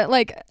 something that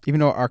Even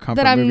though our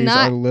comfort that I'm movies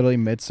not- are literally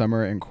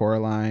Midsummer and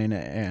Coraline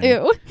and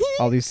Ew.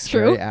 all these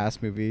True. scary ass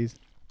movies.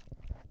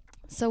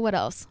 So what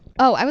else?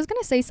 Oh, I was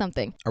gonna say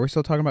something. Are we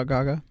still talking about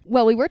Gaga?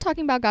 Well, we were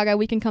talking about Gaga.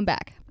 We can come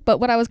back. But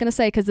what I was gonna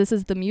say, because this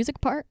is the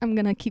music part, I'm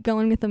gonna keep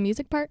going with the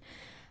music part.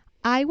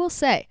 I will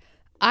say,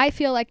 I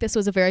feel like this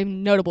was a very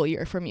notable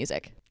year for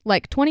music.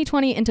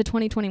 2020 into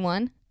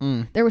 2021,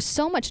 there was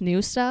so much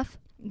new stuff.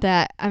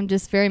 that I'm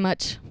just very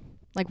much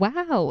like,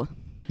 wow.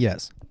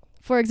 Yes.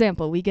 For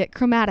example, we get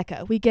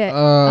Chromatica. We get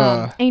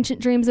Ancient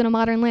Dreams in a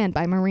Modern Land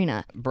by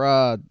Marina.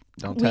 Bruh,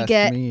 don't We test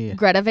get me.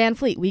 Greta Van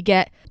Fleet. We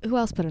get, who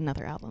else put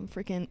another album?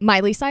 Freaking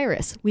Miley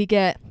Cyrus. We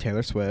get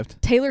Taylor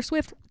Swift. Taylor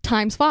Swift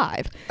times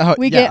 5. Oh,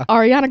 We get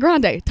Ariana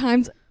Grande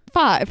times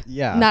 5.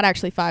 Yeah. Not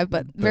actually 5,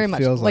 but very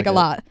much feels like like a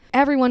it. lot.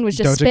 Everyone was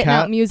just Doja spitting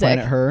Cat, out music.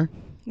 Planet Her.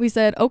 We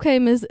said, okay,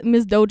 Ms.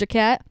 Doja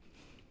Cat.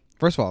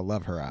 First of all, I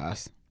love her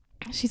ass.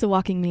 She's a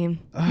walking meme.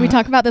 We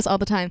talk about this all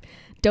the time.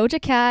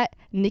 Doja Cat,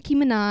 Nicki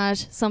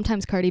Minaj,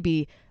 sometimes Cardi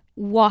B,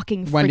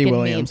 walking Wendy freaking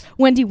Williams. memes.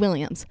 Wendy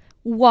Williams,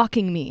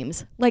 walking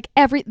memes. Like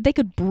they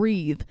could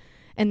breathe,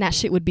 and that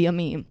shit would be a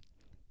meme.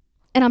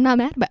 And I'm not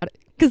mad about it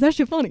because that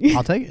shit funny.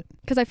 I'll take it.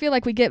 Because I feel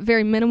like we get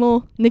very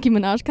minimal Nicki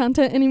Minaj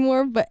content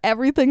anymore, but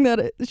everything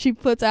that she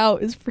puts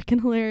out is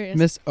freaking hilarious.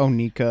 Miss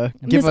Onika,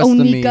 give Miss us the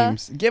Onika.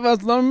 memes. Give us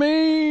the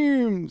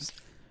memes.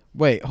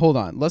 Wait, hold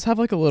on. Let's have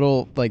like a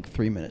little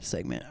 3-minute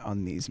segment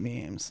on these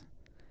memes.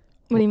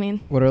 What do you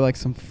mean? What are like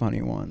some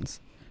funny ones?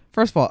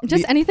 First of all,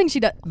 Just anything she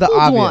does. the Hold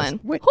obvious. on.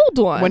 Wait, Hold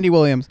on. Wendy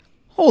Williams,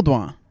 hold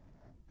on.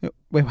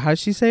 Wait, how did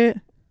she say it?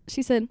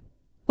 She said,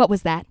 what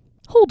was that?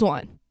 Hold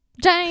on.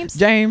 James.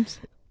 James.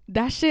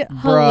 That shit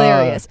Bruh.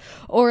 hilarious.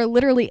 Or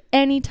literally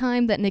any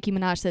time that Nicki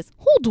Minaj says,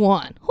 hold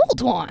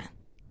on.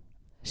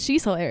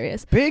 She's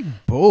hilarious. Big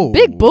boobs.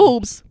 Big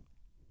boobs.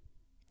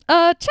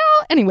 Ciao.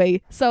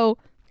 Anyway, so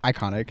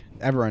Iconic.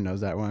 Everyone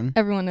knows that one.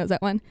 everyone knows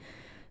that one.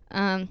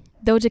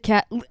 Doja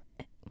Cat,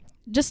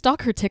 just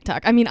stalk her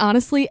TikTok. I mean,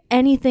 honestly,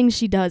 anything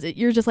she does,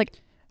 you're just like,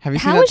 Have you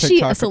seen how that is she a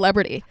TikTok?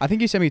 celebrity? I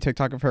think you sent me a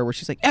TikTok of her where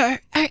she's like,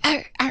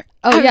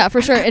 Oh, yeah,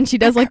 for sure. And she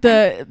does like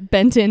the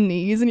bent in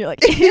knees, and you're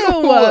like,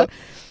 ew.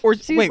 or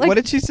She's wait, like- what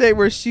did she say?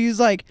 Where she's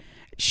like,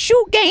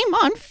 shoe game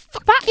on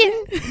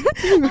fucking.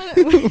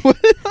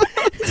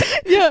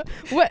 Yeah.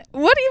 What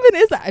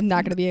even is that? I'm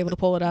not going to be able to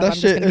pull it up. That I'm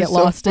just shit going to get is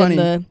so lost in funny.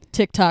 the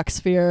TikTok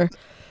sphere.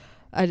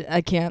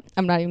 I can't.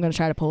 I'm not even going to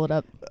try to pull it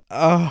up.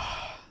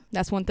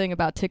 That's one thing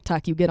about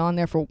TikTok. You get on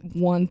there for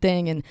one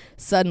thing, and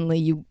suddenly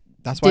you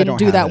That's why I didn't don't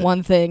do have that it.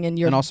 one thing, and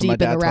you're And also, my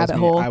deep in dad the tells rabbit me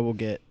hole. I will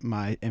get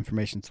my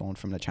information stolen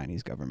from the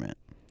Chinese government.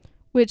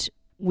 Which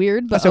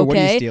weird, but So okay. what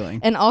are you stealing?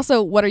 And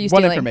also, what are you What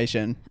stealing?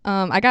 information?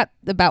 I got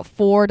about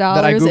 $4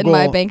 That I in my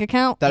Google- bank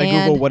account. That I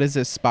and Google, what is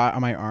this spot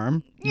on my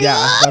arm? Yeah.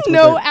 That's what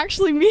no, the-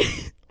 actually me.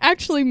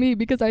 Actually me,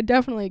 because I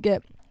definitely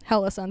get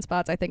hella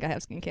sunspots. I think I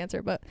have skin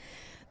cancer, but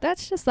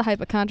that's just the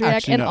hypochondriac.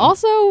 Actually, and no.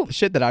 also, the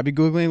shit that I've been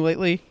Googling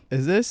lately,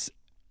 is this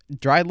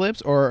dried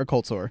lips or a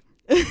cold sore?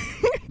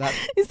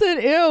 he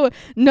said, ew.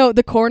 No,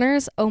 the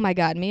corners. Oh my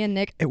God. Me and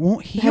Nick It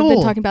won't have heal.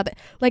 been talking about that.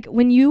 Like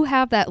when you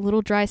have that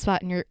little dry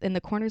spot in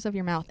the corners of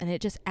your mouth, and it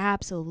just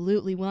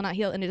absolutely will not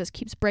heal, and it just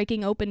keeps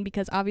breaking open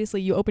because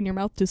obviously you open your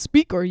mouth to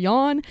speak or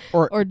yawn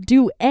or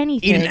do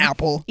anything. Eat an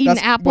apple. Eat That's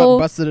an apple.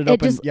 What busted it It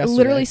open just yesterday.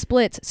 literally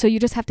splits. So you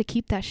just have to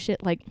keep that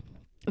shit like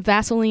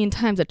Vaseline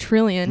times a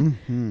trillion.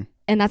 Mhm.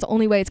 And that's the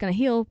only way it's going to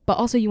heal. But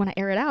also you want to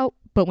air it out.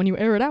 But when you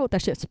air it out,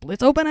 that shit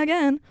splits open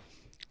again.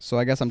 So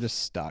I guess I'm just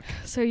stuck.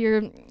 So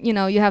you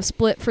have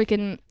split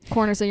freaking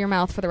corners of your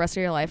mouth for the rest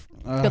of your life.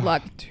 Good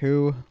luck.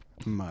 Too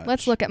much.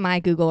 Let's look at my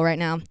Google right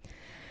now.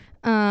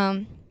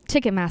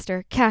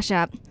 Ticketmaster, Cash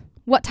App.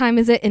 What time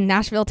is it in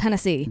Nashville,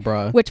 Tennessee?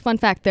 Bruh. Which, fun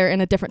fact, they're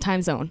in a different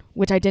time zone,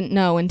 which I didn't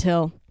know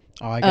until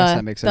Oh, I guess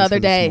that makes sense. the other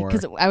 'cause it's day more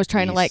because I was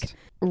trying to like east.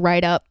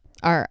 write up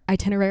our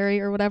itinerary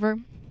or whatever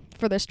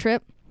for this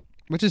trip.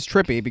 Which is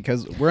trippy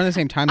because we're in the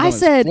same time zone I as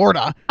said-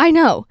 Florida. I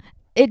know.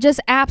 It just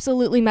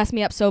absolutely messed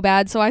me up so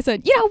bad. So I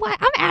said, you know what?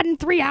 I'm adding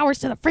 3 hours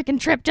to the freaking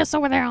trip just so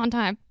we're there on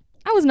time.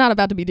 I was not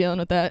about to be dealing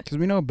with that. Because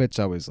we know a bitch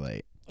always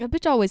late. A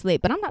bitch always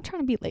late, but I'm not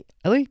trying to be late.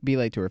 Ellie be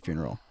late to her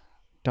funeral.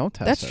 Don't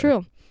test That's her.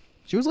 true.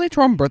 She was late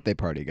to our birthday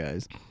party,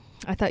 guys.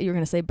 I thought you were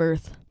going to say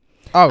birth.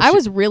 Oh, I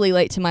was really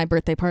late to my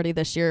birthday party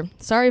this year.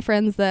 Sorry,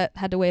 friends that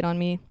had to wait on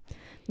me.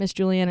 Miss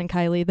Julianne and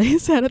Kylie, they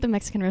sat at the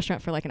Mexican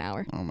restaurant for like an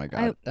hour. Oh my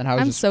god. And I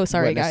was I'm just so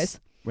sorry, guys.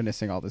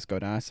 Witnessing all this go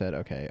down. I said,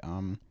 okay,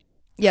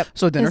 Yep.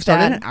 So dinner It's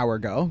started bad. an hour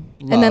ago.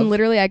 And then Love.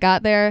 literally I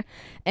got there,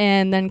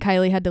 and then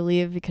Kylie had to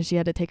leave because she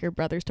had to take her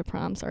brothers to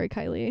prom. Sorry,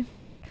 Kylie.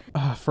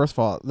 First of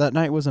all, that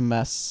night was a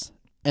mess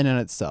in and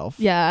itself.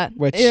 Yeah.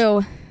 Which-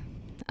 Ew.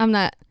 I'm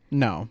not.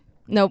 No,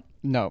 Nope.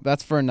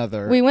 that's for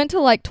another. We went to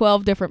like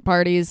 12 different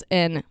parties,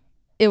 and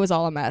it was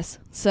all a mess.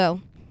 So,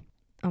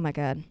 oh my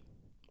God.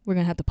 We're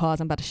going to have to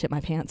pause. I'm about to shit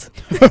my pants.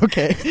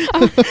 Okay.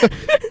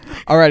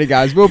 Alrighty,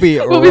 guys. We'll be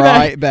We'll be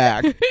right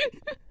back.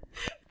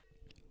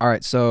 All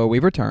right, so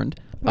we've returned.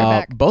 We're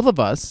back. Both of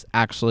us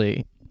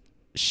actually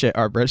shit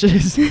our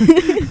britches.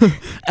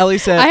 Ellie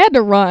said, I had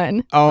to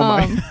run. Oh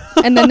my.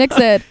 And then Nick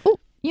said, "Oh,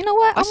 you know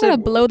what? I I'm going said- to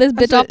blow this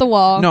I bitch said- off the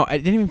wall." No, I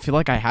didn't even feel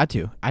like I had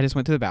to. I just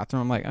went to the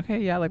bathroom. I'm like, okay,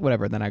 yeah, like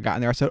whatever. Then I got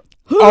in there. I said,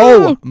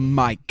 oh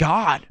my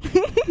God.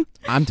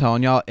 I'm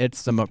telling y'all,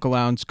 it's the Mocha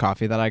Lounge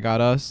coffee that I got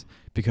us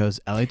because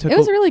Ellie took It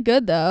was really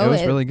good, though. It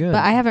was really good.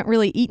 But I haven't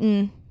really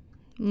eaten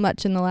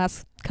much in the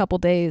last couple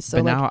days. So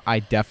but like, now I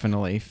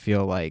definitely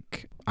feel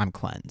like I'm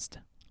cleansed.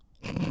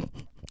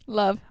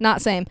 Love.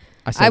 Not same.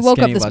 said I woke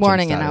up skinny this legend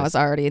morning and I status. was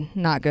already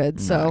not good.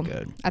 So Not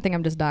good. I think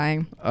I'm just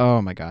dying.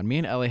 Oh my God. Me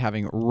and Ellie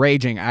having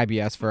raging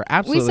IBS for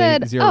absolutely We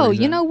said, zero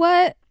reason. you know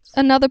what?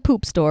 Another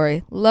poop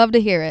story. Love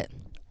to hear it.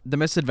 The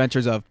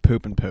misadventures of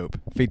poop and poop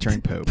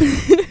featuring poop.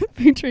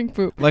 Featuring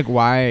poop. Like,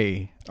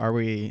 why are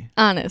we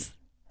Honest.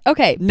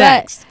 Okay.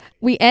 next? But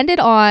we ended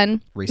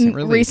on Recent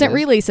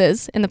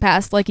releases in the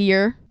past like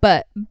year.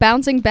 But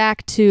bouncing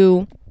back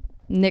to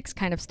Nick's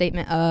kind of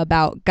statement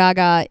about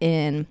Gaga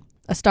in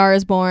A Star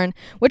Is Born,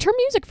 which her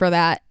music for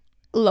that,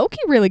 low-key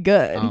really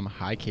good.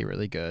 High key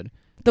really good.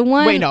 The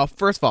one. Wait, no.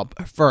 First of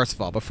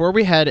all, before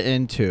we head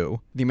into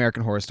the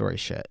American Horror Story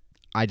shit,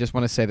 I just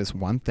want to say this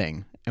one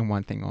thing and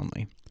one thing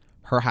only.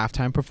 Her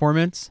halftime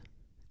performance.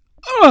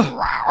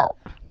 Ugh.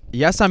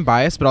 Yes, I'm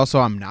biased, but also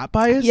I'm not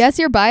biased. Yes,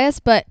 you're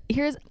biased, but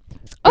here's.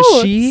 But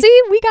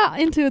see, we got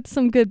into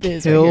some good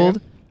biz. Killed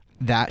right here.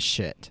 that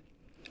shit.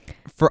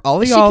 For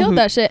all of She y'all killed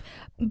that shit.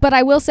 But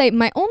I will say,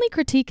 my only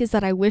critique is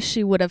that I wish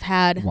she would have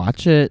had.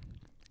 Watch it.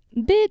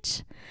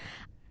 Bitch.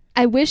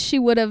 I wish she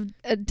would have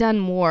done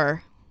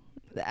more.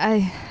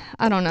 I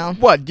don't know.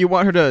 What? Do you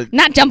want her to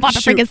Not jump off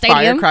the shoot freaking stadium.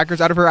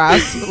 firecrackers out of her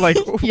ass? Like,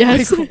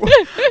 Yes. like,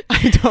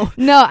 I don't.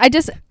 No,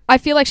 I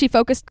feel like she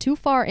focused too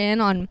far in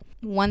on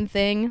one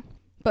thing.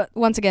 But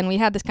once again, we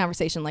had this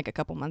conversation like a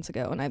couple months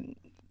ago, and I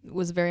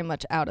was very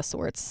much out of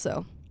sorts.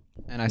 So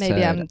And I maybe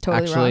said, I'm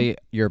totally actually, wrong.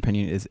 your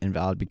opinion is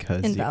invalid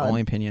because the Invalid.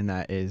 only opinion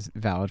that is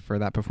valid for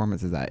that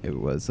performance is that it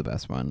was the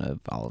best one of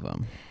all of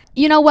them.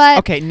 You know what?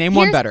 Okay, name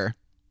one better.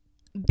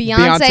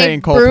 Beyonce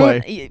and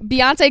Coldplay.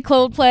 Beyonce,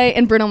 Coldplay,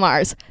 and Bruno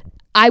Mars.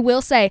 I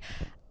will say,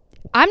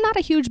 I'm not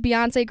a huge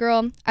Beyonce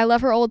girl. I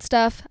love her old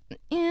stuff.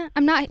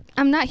 I'm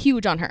not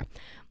huge on her.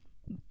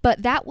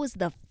 But that was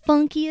the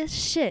funkiest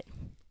shit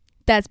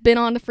that's been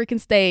on the freaking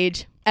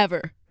stage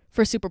ever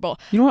for Super Bowl.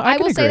 You know what? I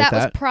can will say agree with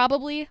that was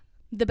probably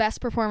the best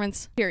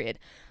performance, period.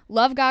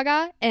 Love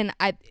Gaga, and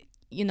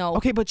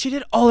Okay, but she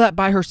did all that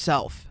by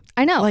herself.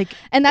 I know. Like,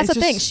 and that's it's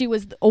the thing. just- She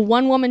was a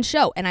one-woman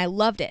show, and I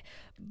loved it.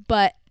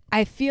 But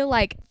I feel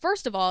like,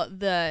 first of all,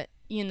 the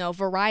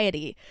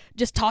variety,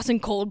 just tossing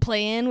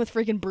Coldplay in with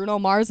freaking Bruno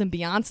Mars and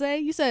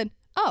Beyonce. You said,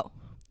 oh,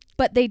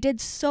 but they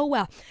did so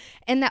well.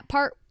 And that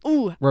part,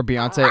 ooh. Where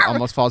Beyonce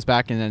almost falls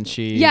back and then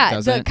she Yeah,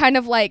 doesn't. the kind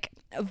of like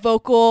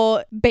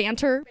vocal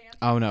banter.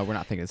 Oh, no, we're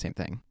not thinking the same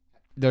thing.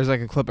 There's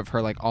like a clip of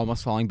her like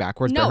almost falling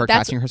backwards, but No, her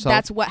that's catching herself.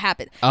 that's what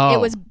happened. Oh. It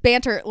was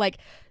banter. Like,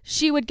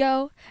 she would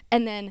go,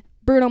 and then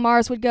Bruno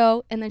Mars would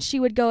go, and then she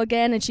would go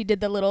again, and she did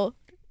the little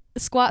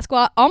squat,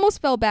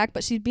 almost fell back,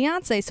 but she's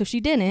Beyonce, so she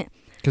didn't.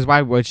 Because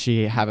why would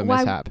she have a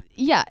mishap?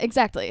 Yeah,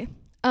 exactly.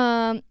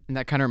 And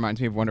that kind of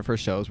reminds me of one of her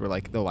shows where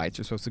like the lights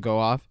are supposed to go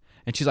off,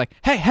 and she's like,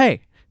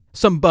 "Hey,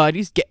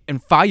 somebody's getting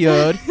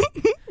fired."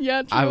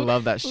 Yeah, true. I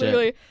love that shit.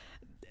 Literally,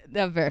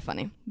 that was very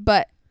funny.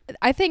 But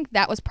I think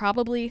that was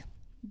probably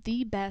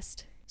the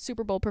best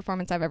Super Bowl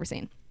performance I've ever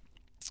seen.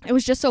 It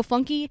was just so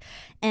funky,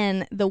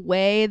 and the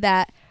way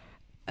that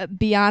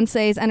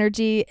Beyonce's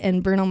energy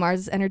and Bruno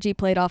Mars' energy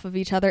played off of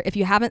each other. If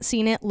you haven't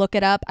seen it, look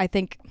it up. I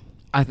think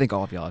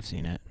all of y'all have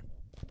seen it.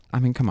 I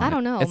mean, come on. I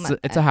don't know.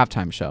 It's a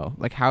halftime show.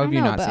 Like, how have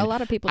you not but seen a it?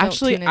 lot of people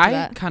Actually, don't tune into I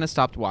that. kind of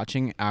stopped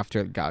watching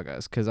after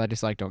Gaga's because I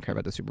just like don't care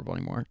about the Super Bowl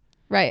anymore.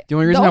 Right. The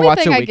only reason I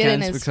watched thing the I get in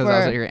weekends is because I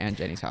was for- at your Aunt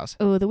Jenny's house.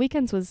 Oh, the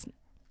weekends was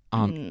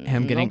Him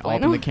getting no all up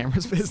in bueno. the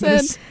camera's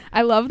business.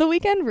 I love the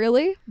weekend,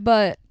 really,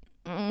 but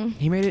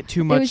He made it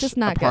too was much just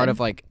not a part good. of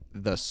like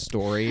the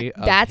story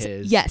of that's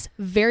his. yes,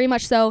 very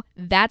much so.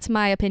 That's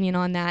my opinion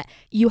on that.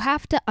 You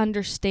have to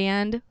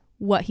understand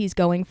what he's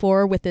going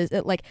for with this.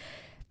 Like,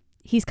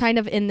 he's kind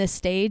of in this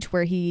stage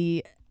where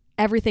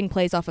everything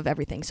plays off of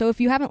everything. So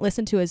if you haven't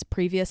listened to his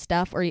previous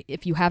stuff, or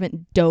if you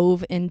haven't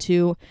dove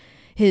into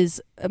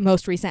his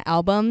most recent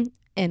album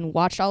and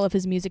watched all of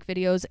his music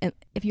videos, and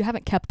if you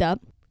haven't kept up,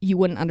 you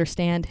wouldn't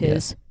understand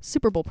his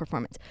Super Bowl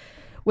performance,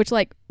 which,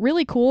 like,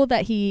 really cool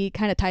that he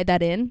kind of tied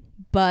that in,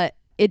 but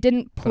it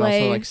didn't But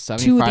play also, like,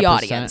 to 75% the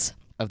audience.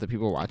 of the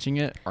people watching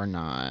it are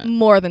not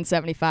More than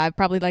 75,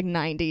 probably like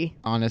 90,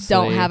 honestly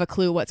don't have a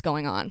clue what's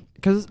going on.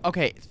 because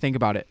think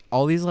about it.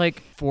 All these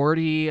like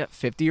 40,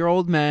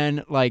 50-year-old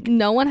men like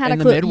No one had in a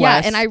the clue.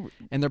 Midwest, Yeah, and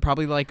and they're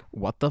probably like,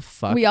 what the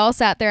fuck? we all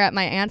sat there at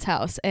my aunt's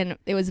house, and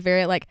it was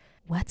very like,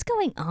 what's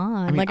going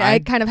on? I mean, I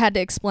kind of had to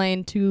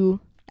explain to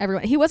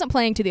everyone. He wasn't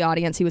playing to the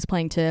audience. He was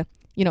playing to,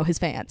 his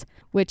fans,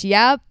 which,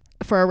 yeah,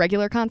 for a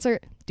regular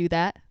concert, do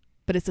that.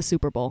 But it's the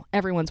Super Bowl.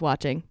 Everyone's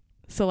watching.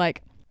 So,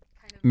 like,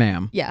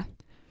 Ma'am. yeah.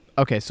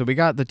 Okay, so we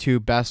got the two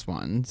best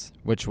ones,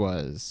 which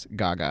was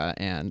Gaga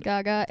and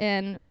Gaga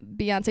and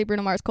Beyonce,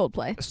 Bruno Mars,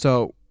 Coldplay.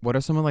 So what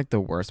are some of like the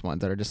worst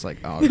ones that are just like,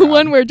 oh, The God.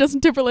 one where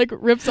Justin Timberlake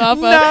rips off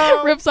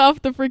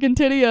the freaking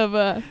titty of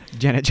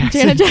Janet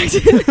Jackson. Janet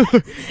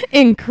Jackson.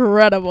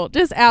 Incredible.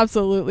 Just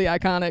absolutely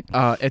iconic.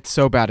 It's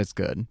so bad it's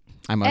good,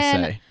 I must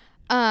And,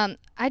 say.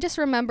 I just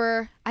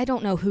remember, I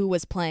don't know who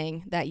was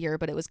playing that year,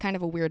 but it was kind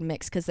of a weird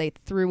mix because they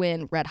threw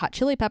in Red Hot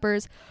Chili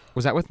Peppers.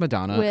 Was that with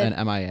Madonna with- and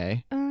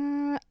MIA?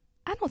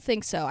 I don't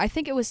think so. I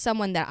think it was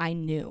someone that I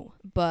knew,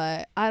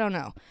 but I don't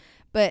know.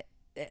 But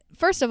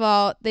first of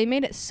all, they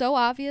made it so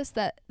obvious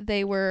that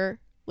they were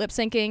lip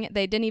syncing.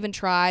 They didn't even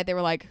try. They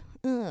were like,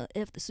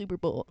 F the Super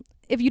Bowl.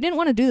 If you didn't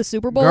want to do the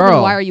Super Bowl,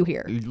 then why are you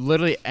here?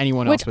 Literally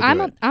anyone else would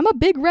do it. I'm a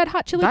big Red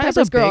Hot Chili Peppers girl.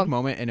 That is a big girl.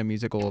 moment in a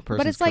musical person's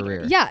But it's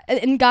career. like, yeah,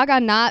 and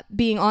Gaga not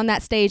being on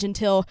that stage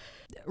until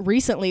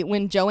recently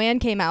when Joanne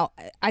came out,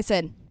 I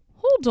said,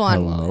 hold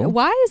on. Hello?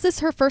 Why is this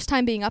her first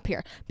time being up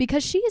here?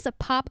 Because she is a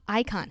pop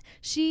icon.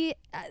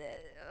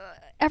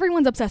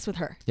 Everyone's obsessed with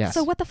her. Yes.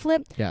 So what the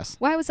flip? Yes.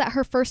 Why was that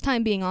her first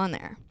time being on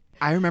there?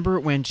 I remember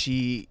when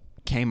she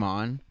came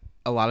on,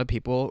 a lot of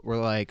people were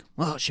like,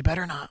 well, she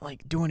better not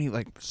like do any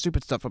like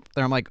stupid stuff up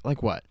there. I'm like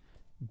what?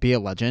 Be a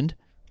legend?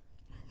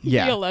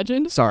 Yeah. Be a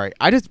legend? Sorry.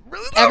 I just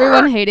really love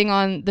Everyone her. hating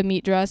on the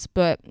meat dress,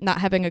 but not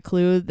having a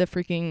clue the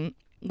freaking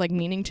like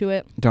meaning to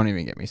it. Don't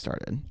even get me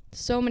started.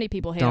 So many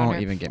people hate on her.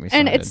 Don't even get me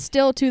started. And it's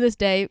still to this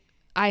day,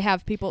 I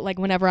have people like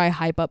whenever I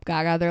hype up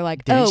Gaga, they're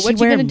like, Didn't "Oh, she what you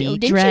wear a gonna do?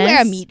 meat Didn't she wear a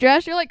dress?" meat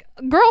dress?" You're like,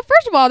 "Girl,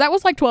 first of all, that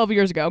was like 12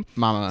 years ago.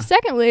 Mama.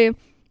 Secondly,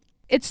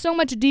 it's so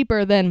much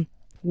deeper than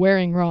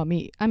wearing raw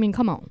meat. I mean,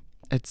 come on."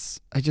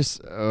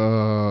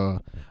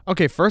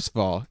 Okay, first of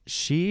all,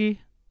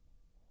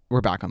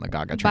 we're back on the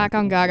Gaga train. Back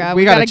on Gaga.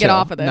 We gotta get chill.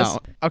 off of this. No.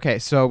 Okay,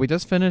 so we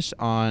just finished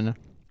on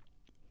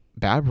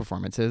bad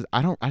performances.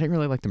 I didn't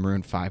really like the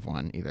Maroon 5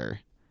 one either.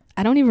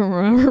 I don't even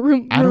remember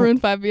Maroon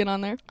 5 being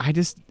on there. I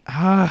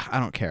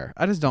don't care.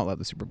 I just don't love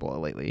the Super Bowl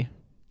lately.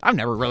 I've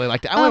never really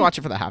liked it. I only watch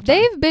it for the halftime.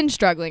 They've been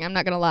struggling, I'm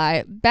not gonna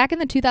lie. Back in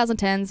the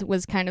 2010s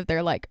was kind of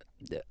their like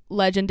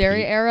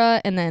legendary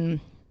era, and then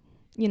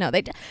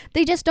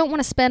they just don't want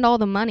to spend all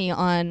the money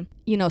on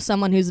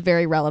someone who's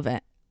very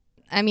relevant.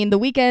 I mean, The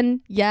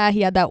Weeknd, yeah,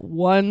 he had that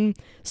one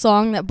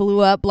song that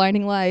blew up,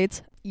 Blinding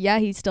Lights. Yeah,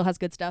 he still has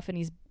good stuff, and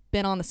he's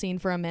been on the scene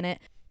for a minute,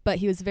 but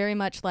he was very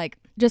much like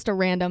just a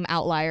random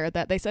outlier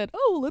that they said,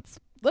 oh,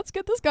 let's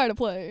get this guy to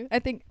play. I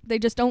think they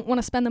just don't want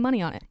to spend the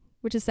money on it,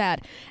 which is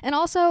sad. And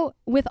also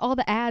with all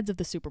the ads of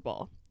the Super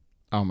Bowl.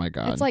 Oh my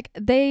God. It's like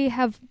they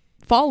have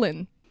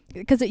fallen.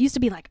 Because it used to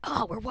be like,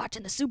 oh, we're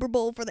watching the Super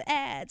Bowl for the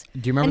ads.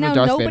 Do you remember and the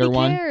now Darth Vader nobody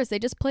one? cares. They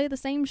just play the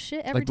same shit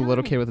every Like time. the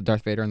little kid with the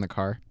Darth Vader in the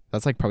car?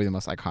 That's like probably the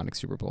most iconic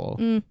Super Bowl.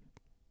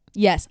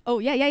 Yes. Oh,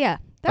 yeah. That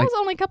Like- was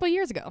only a couple of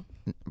years ago.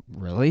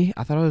 Really?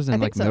 I thought I was in I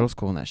like think so. middle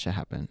school when that shit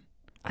happened.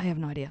 I have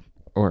no idea.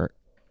 Or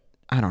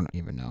I don't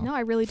even know. No,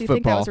 I really do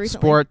think that Football, was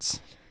recently. sports,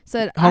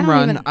 Said, home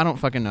run. Even, I don't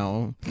fucking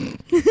know.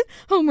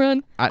 home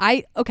run.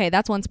 Okay,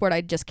 that's one sport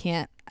I just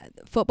can't.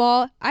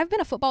 Football. I've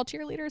been a football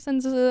cheerleader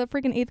since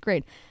freaking 8th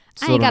grade.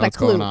 I Still ain't don't know got a what's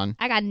going clue. on.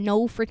 I got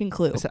no freaking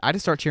clue. I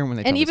just start cheering when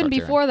they tell And me to even start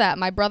cheering. before that,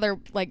 my brother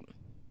like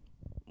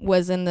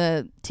was in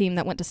the team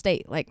that went to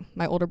state. Like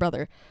my older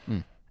brother.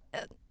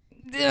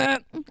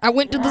 I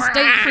went to the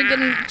state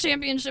freaking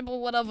championship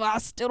or whatever. I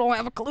still don't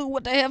have a clue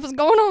what the F is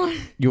going on.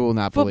 You will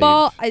not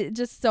Football, believe. it's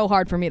just so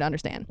hard for me to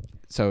understand.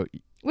 So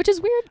Which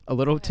is weird. a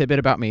little tidbit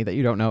about me that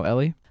you don't know,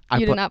 Ellie.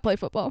 You did not play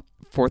football.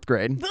 4th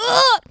grade.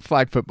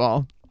 Flag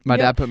football. My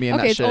dad put me in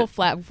that Okay, shit. it's old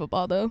flag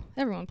football though.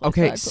 Everyone plays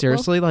Okay, flag football.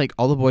 seriously, like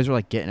all the boys were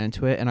like getting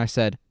into it, and I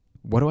said,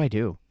 "What do I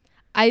do?"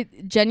 I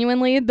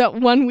genuinely, that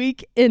 1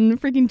 week in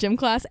freaking gym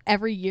class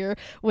every year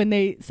when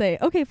they say,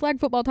 okay, flag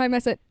football time, I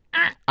said,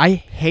 I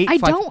hate. I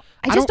flag-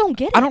 just don't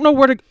get it. I don't know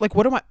where to like.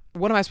 What am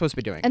I supposed to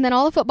be doing? And then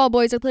all the football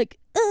boys are like,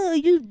 oh,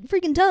 you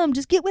freaking dumb,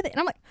 just get with it. And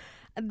I'm like,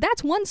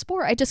 that's one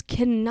sport I just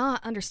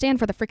cannot understand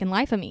for the freaking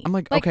life of me. I'm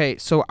like, okay,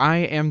 so I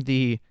am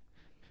the.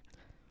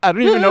 I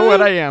don't even know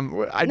what I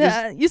am. I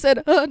just you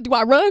said, do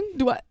I run?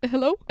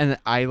 Hello? and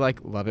I like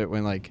love it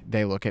when like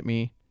they look at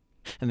me,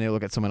 and they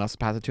look at someone else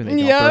pass it to, and they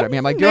don't throw it at me.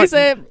 I'm like,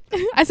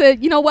 I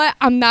said, you know what?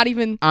 I'm not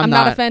offended. I'm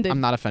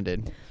not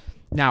offended.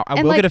 Now I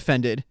And, will like- get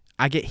offended.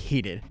 I get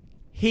heated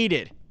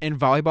in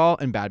volleyball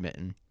and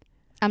badminton.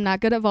 I'm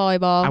not good at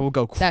volleyball. I will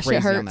go That crazy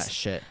shit on hurts. that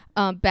shit.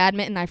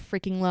 Badminton, I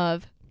freaking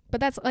love. But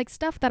that's like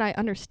stuff that I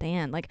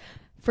understand. Like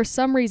for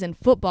some reason,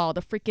 football,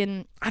 the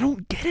freaking I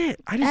don't get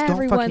it. I just don't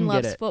everyone fucking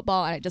loves get it.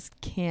 football, and I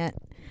just can't.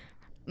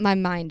 My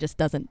mind just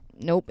doesn't.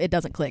 Nope, it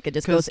doesn't click. It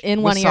just 'Cause goes in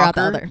with one ear out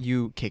the soccer, other.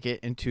 You kick it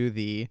into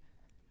the.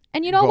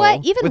 And you know goal.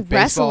 what? Even With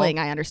baseball- wrestling,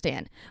 I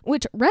understand.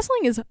 Which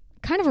wrestling is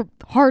kind of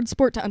a hard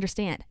sport to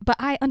understand, but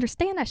I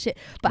understand that shit.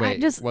 But Wait, I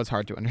just what's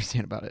hard to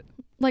understand about it?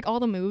 like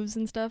all the moves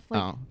and stuff.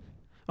 Like, Oh,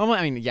 well,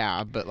 I mean,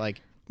 yeah, but like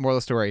moral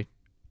of the story,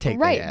 take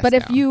the right. ass But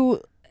down.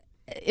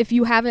 if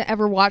you haven't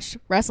ever watched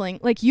wrestling,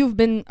 like you've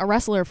been a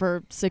wrestler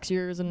for 6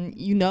 years and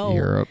you know.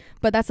 Europe.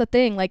 But that's the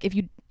thing. Like if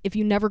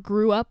you never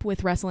grew up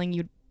with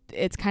wrestling,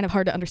 it's kind of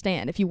hard to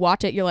understand. If you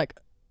watch it, you're like,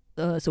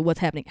 so what's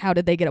happening? How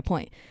did they get a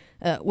point?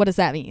 What does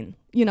that mean?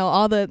 You know,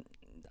 all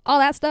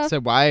that stuff. So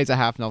why is a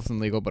half Nelson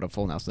legal but a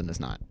full Nelson is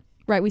not?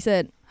 Right. We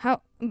said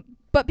how,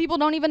 but people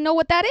don't even know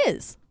what that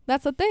is.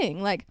 That's the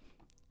thing. Like,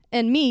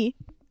 and me,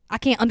 I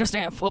can't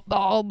understand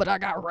football, but I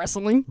got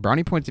wrestling.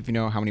 Brownie points if you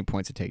know how many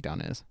points a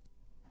takedown is.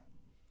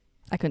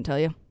 I couldn't tell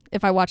you.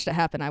 If I watched it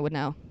happen, I would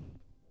know.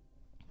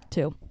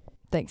 2.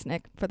 Thanks,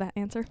 Nick, for that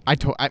answer.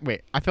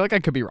 Wait. I feel like I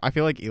could be. I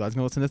feel like Eli's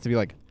gonna listen to this to be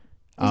like,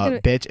 gonna-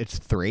 bitch, it's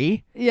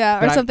 3. Yeah,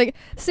 or But something.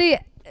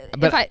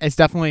 But But it's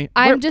definitely.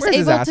 I'm just where's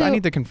his able ass? to- I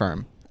need to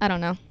confirm. I don't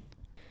know.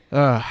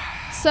 Ugh.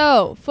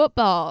 So,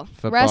 football,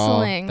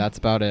 wrestling. That's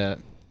about it.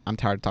 I'm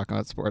tired of talking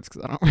about sports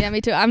because I don't. Yeah,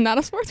 me too. I'm not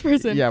a sports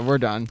person. Yeah, we're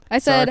done. I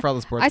said. Sorry for all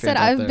the sports I said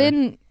fans out I've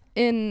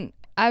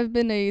there.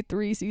 been a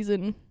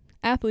 3-season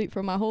athlete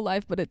for my whole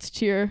life, but it's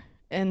cheer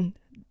and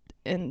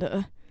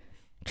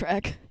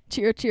track.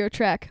 Cheer,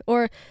 track,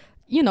 or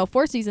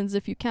 4 seasons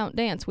if you count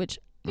dance. Which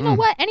you know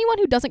what? Anyone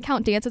who doesn't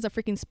count dance as a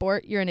freaking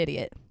sport, you're an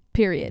idiot.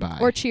 Period. Bye.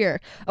 Or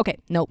cheer. Okay,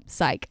 nope.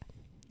 Psych.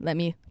 Let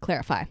me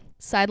clarify.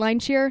 Sideline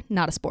cheer,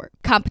 not a sport.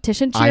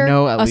 Competition cheer, I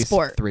know at a least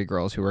sport. 3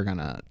 girls who are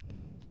gonna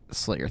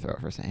slit your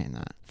throat for saying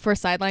that. For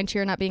sideline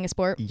cheer not being a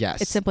sport?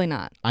 Yes. It's simply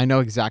not. I know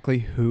exactly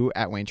who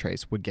at Wayne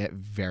Trace would get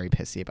very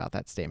pissy about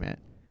that statement.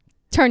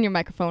 Turn your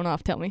microphone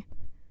off, tell me.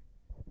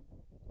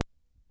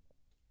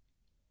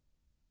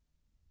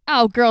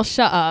 Oh, girl,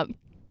 shut up.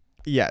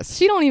 Yes.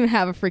 She don't even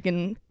have a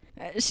freaking...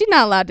 she's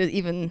not allowed to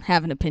even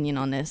have an opinion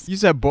on this. You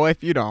said, boy,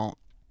 if you don't.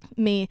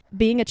 Me,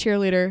 being a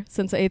cheerleader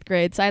since the 8th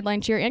grade, sideline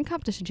cheer and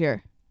competition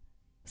cheer.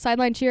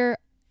 Sideline cheer,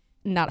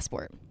 not a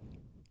sport.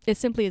 It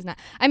simply is not.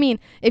 I mean,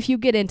 if you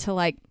get into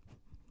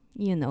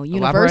universities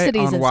Elaborate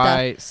on and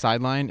why stuff.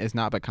 Sideline is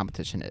not, but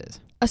competition is.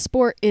 A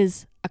sport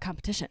is a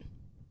competition.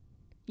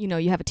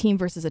 You have a team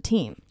versus a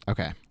team.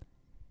 Okay.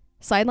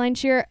 Sideline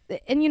cheer,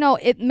 and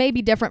it may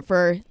be different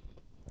for,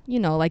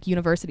 like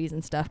universities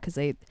and stuff, because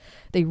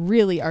they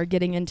really are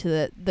getting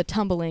into the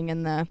tumbling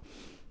and the,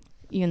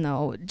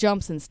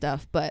 jumps and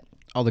stuff, but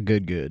All the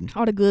good.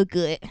 all the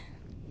good.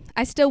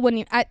 I still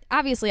wouldn't. I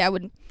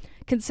would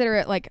consider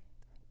it like,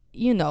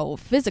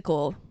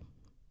 physical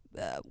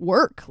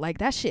work. Like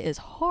that shit is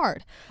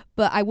hard,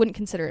 but I wouldn't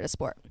consider it a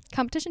sport.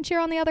 Competition cheer,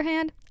 on the other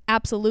hand,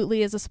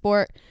 absolutely is a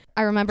sport.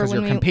 I remember Because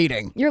when you're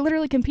competing. you're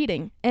literally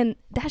competing, and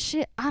that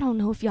shit. I don't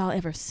know if y'all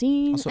ever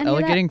seen. Also, any Ellie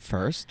of that, getting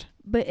first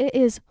but it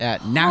is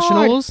at hard.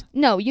 nationals.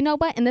 No, you know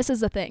what? And this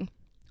is the thing.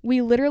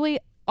 We literally,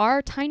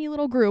 our tiny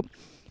little group,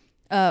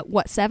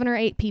 7 or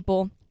 8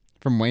 people.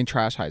 From Wayne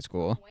Trash High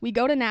School. We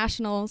go to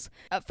nationals.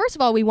 First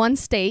of all, we won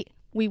state.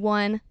 We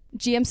won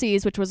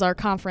GMCs, which was our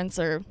conference,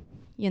 or,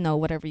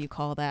 whatever you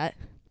call that.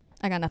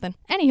 I got nothing.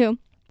 Anywho,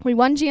 we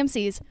won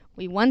GMCs.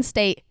 We won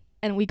state.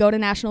 And we go to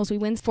nationals. We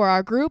win for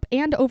our group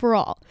and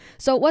overall.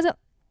 So it wasn't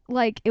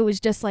like, it was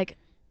just like,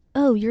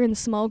 oh, you're in the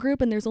small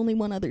group and there's only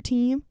one other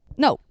team.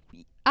 No,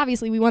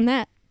 obviously we won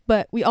that.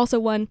 But we also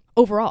won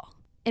overall.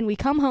 And we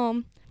come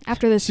home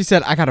after this. She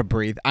said, I gotta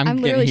breathe. I'm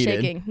getting literally heated.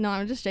 shaking. No,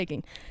 I'm just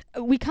shaking.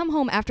 We come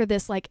home after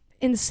this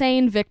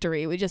insane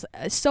victory. We just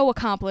so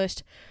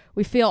accomplished.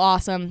 We feel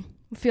awesome.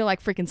 We feel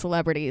like freaking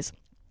celebrities.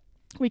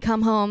 We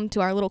come home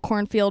to our little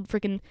cornfield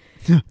freaking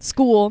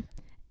school,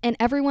 and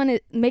everyone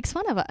makes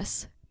fun of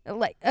us.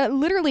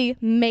 Literally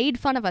made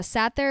fun of us.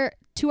 Sat there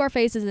to our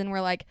faces and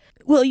were like,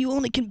 "Well, you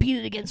only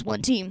competed against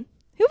one team."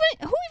 Who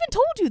even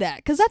told you that?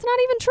 Because that's not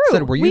even true.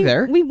 Said, were you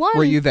there? We won.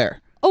 Were you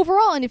there?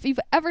 Overall, and if you've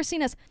ever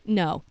seen us,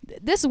 no,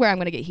 this is where I'm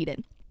going to get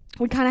heated.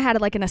 We kind of had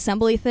an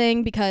assembly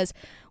thing because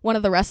one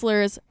of the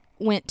wrestlers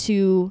went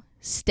to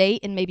state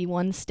and maybe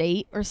won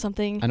state or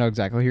something. I know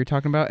exactly who you're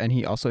talking about, and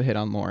he also hit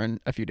on Lauren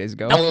a few days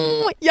ago.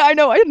 Yeah, I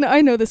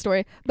know the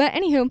story. But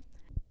anywho,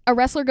 a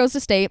wrestler goes to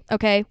state.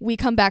 Okay, we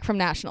come back from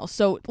nationals.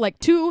 So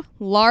 2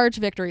 large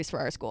victories for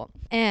our school.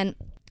 And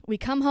we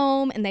come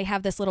home and they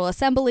have this little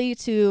assembly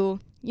to,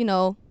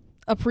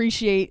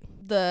 appreciate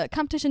the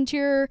competition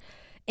cheer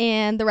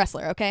and the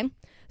wrestler, okay?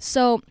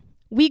 So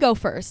we go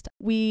first.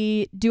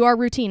 We do our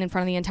routine in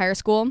front of the entire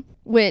school,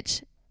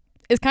 which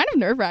is kind of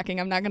nerve-wracking.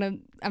 I'm not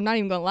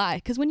even gonna lie,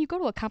 because when you go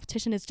to a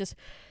competition, it's just,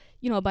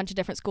 a bunch of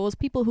different schools,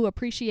 people who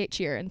appreciate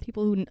cheer and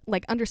people who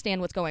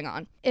understand what's going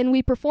on. And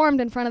we performed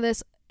in front of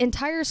this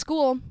entire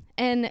school,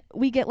 and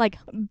we get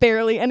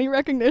barely any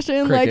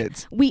recognition.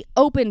 Crickets. We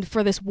opened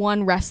for this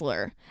one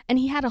wrestler, and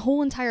he had a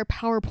whole entire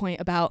PowerPoint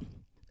about,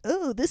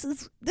 oh, this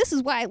is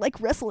why I like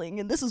wrestling,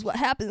 and this is what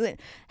happens. It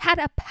had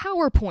a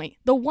PowerPoint.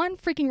 The one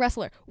freaking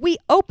wrestler. We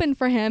opened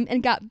for him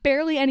and got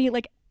barely any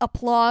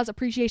applause,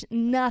 appreciation,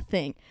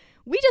 nothing.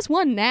 We just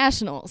won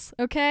nationals,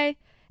 okay?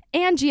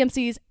 And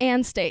GMCs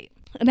and state.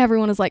 And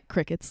everyone is like,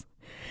 crickets.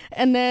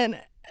 And then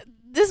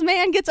this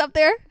man gets up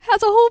there,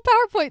 has a whole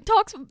PowerPoint,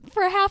 talks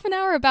for half an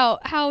hour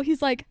about how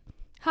he's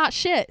hot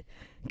shit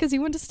because he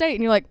went to state,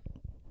 and you're like,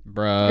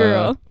 Bruh.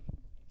 girl.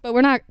 But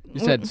we're not.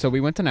 You said, so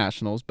we went to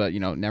nationals, but,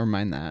 never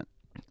mind that.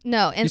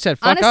 No. And you said,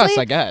 fuck honestly, us,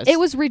 I guess. It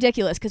was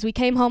ridiculous because we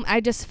came home.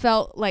 I just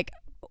felt like,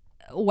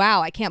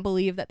 wow, I can't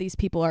believe that these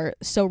people are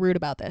so rude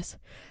about this.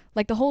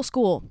 The whole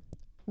school,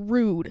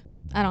 rude.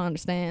 I don't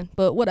understand,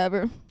 but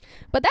whatever.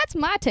 But that's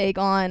my take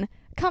on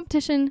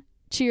competition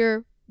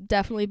cheer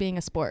definitely being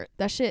a sport.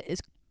 That shit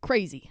is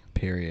crazy.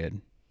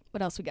 Period.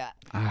 What else we got?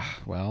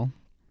 Well,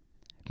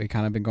 we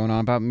kind of been going on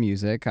about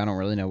music. I don't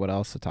really know what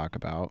else to talk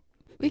about.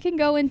 We can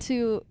go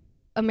into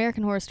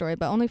American Horror Story,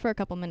 but only for a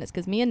couple minutes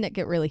because me and Nick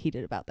get really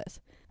heated about this.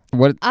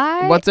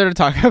 What's there to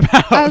talk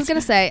about? I was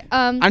gonna say,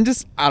 I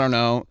don't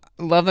know.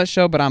 Love that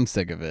show, but I'm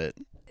sick of it.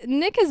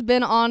 Nick has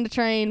been on the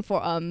train for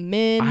a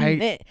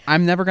minute.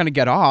 I'm never gonna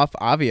get off,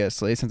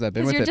 obviously, since I've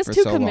been with you're it just for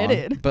too so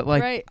committed, long. But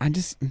right? I'm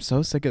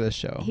so sick of this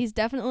show. He's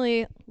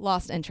definitely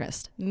lost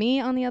interest.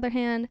 Me, on the other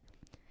hand,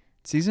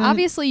 Season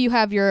Obviously, you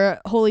have your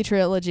Holy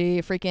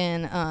Trilogy,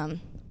 freaking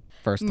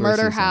first 3 Murder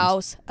seasons.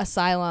 House,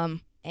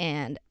 Asylum,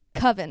 and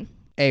Coven.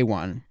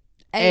 A1.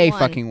 A1,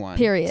 fucking one.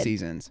 period.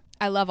 Seasons.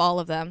 I love all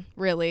of them,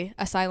 really.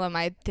 Asylum,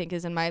 I think,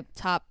 is in my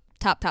top.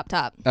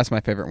 That's my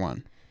favorite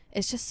one.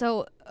 It's just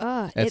so...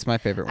 It's my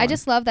favorite one. I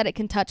just love that it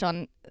can touch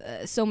on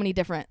so many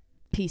different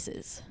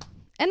pieces.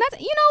 And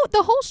that's,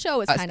 the whole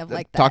show is kind of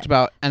like that. Talked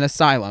about an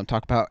asylum,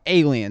 talked about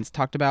aliens,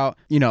 talked about,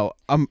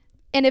 And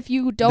if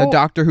you don't... the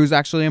doctor who's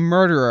actually a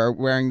murderer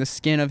wearing the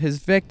skin of his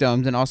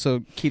victims and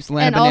also keeps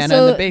Lamb and Banana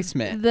also in the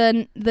basement.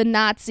 the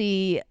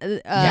Nazi...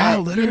 yeah,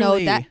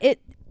 literally. that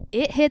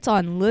it hits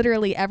on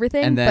literally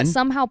everything, And then, but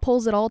somehow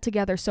pulls it all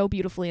together so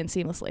beautifully and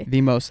seamlessly.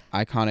 the most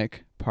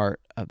iconic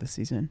part of the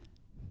season.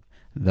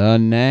 The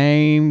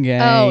name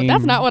game. Oh,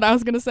 that's not what I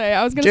was going to say.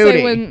 I was going to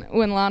say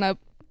when Lana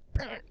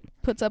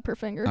puts up her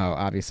finger. Oh,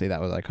 obviously that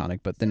was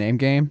iconic, but the name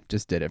game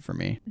just did it for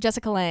me.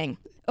 Jessica Lange.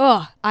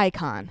 Oh,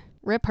 icon.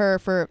 Rip her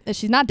for...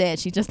 She's not dead.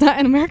 She's just not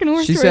an American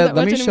Horror She Story said, that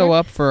let much me show anymore.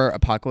 up for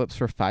Apocalypse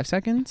for 5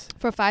 seconds.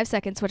 For 5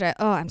 seconds, which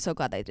I'm so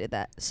glad they did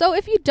that. So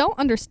if you don't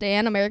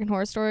understand American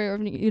Horror Story or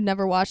if you've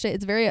never watched it,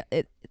 it's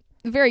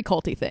very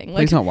culty thing. Like,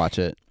 Please don't watch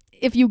it.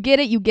 if you get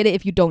it, you get it.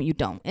 If you don't, you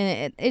don't.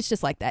 And it's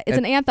just like that. It's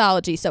an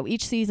anthology, so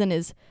each season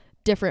is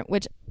different,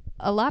 which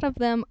a lot of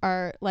them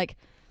are like,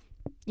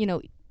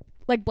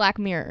 like Black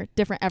Mirror,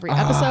 different every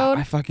episode.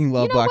 I fucking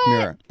love You know Black what?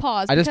 Mirror.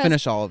 Pause. I just because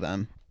finished all of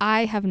them.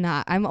 I have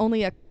not. I'm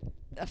only a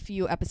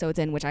few episodes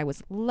in, which I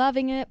was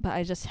loving it, but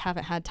I just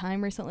haven't had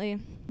time recently.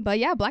 But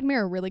yeah, Black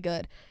Mirror, really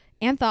good.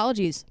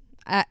 Anthologies.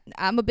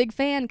 I'm a big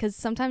fan because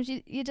sometimes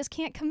you just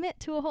can't commit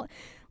to a whole...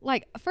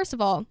 Like, first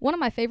of all, one of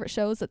my favorite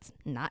shows that's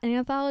not an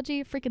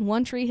anthology, freaking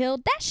One Tree Hill.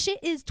 That shit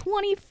is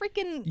 20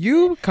 freaking...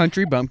 You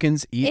country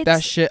bumpkins eat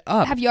that shit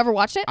up. Have you ever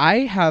watched it? I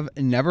have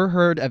never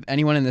heard of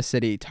anyone in the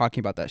city talking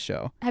about that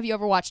show. Have you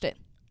ever watched it?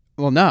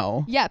 Well,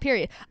 no. Yeah,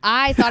 period.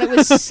 I thought it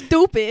was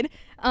stupid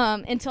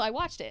until I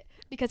watched it.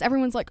 Because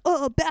everyone's like,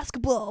 oh,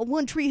 basketball,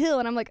 One Tree Hill.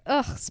 And I'm like,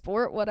 ugh,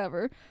 sport,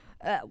 whatever.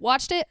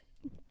 Watched it.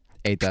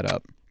 Ate that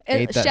up.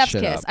 Ate that Chef's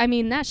shit kiss. up. I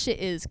mean, that shit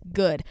is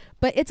good.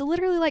 But it's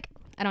literally like,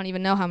 I don't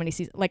even know how many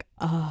seasons. Like,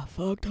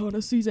 fuck ton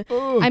of season.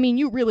 I mean,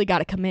 you really got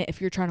to commit if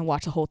you're trying to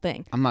watch the whole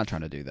thing. I'm not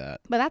trying to do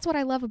that. But that's what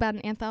I love about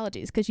an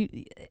anthology is because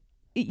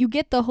you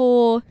get the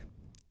whole,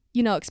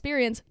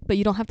 experience, but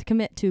you don't have to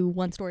commit to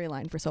one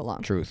storyline for so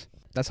long. Truth.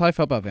 That's how I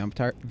felt about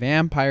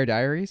Vampire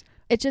Diaries.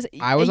 It's just,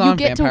 I was you on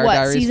get Vampire to what,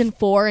 Diaries. season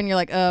 4, and you're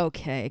like,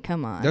 okay,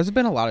 come on. There's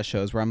been a lot of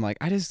shows where I'm like,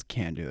 I just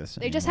can't do this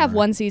They just have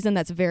one season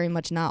that's very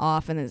much not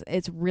off, and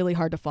it's really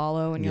hard to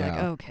follow, and you're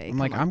like, okay, I'm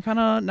like, on. I'm kind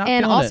of not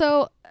And feeling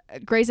also,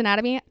 Grey's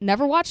Anatomy,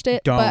 never watched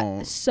it, Don't.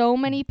 but so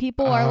many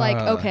people are like,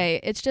 okay,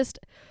 it's just,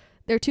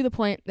 they're to the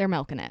point, they're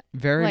milking it.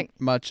 Very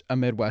much a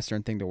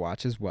Midwestern thing to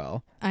watch as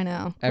well. I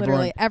know.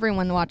 Literally,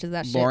 everyone watches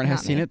that shit. Lauren has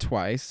not seen me. it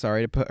twice.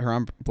 Sorry to put her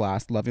on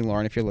blast. Loving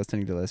Lauren, if you're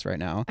listening to this right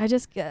now. I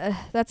just,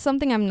 that's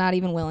something I'm not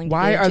even willing to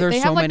Why get are into. there They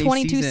so have like many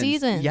 22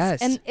 seasons?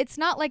 Yes. And it's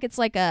not like it's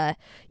like a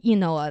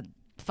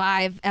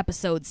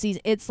 5-episode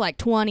season. It's like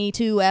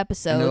 22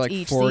 episodes And they're like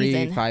each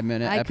 45 season.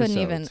 minute I episodes.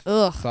 couldn't even,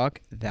 ugh.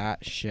 Fuck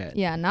that shit.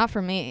 Yeah, not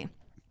for me.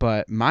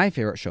 But my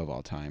favorite show of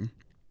all time,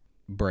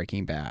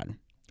 Breaking Bad.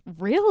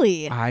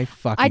 Really? I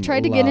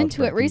tried to get love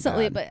into it Breaking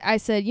recently, Bad. but I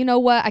said, you know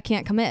what? I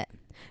can't commit.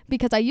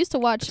 Because I used to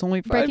watch It's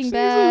only 5 Breaking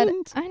Bad.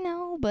 seasons. I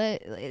know,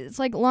 but it's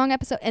like long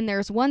episode. And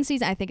there's one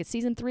season, I think it's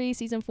season 3,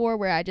 season 4,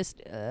 where I just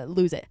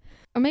lose it.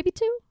 Or maybe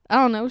 2? I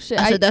don't know. Shit.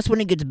 I said that's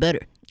when it gets better.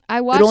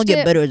 I watched It don't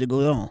get better as it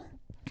goes on.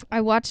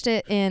 I watched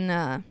it in,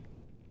 I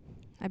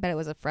bet it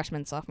was a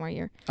freshman, sophomore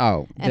year.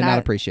 Oh, did And not I-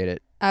 appreciate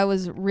it. I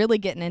was really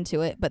getting into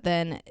it, but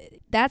then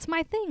that's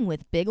my thing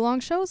with big long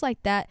shows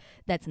like that.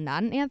 That's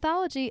not an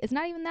anthology. It's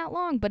not even that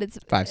long, but it's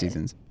 5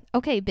 seasons.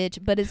 okay, bitch,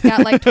 but it's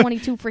got like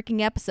 22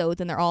 freaking episodes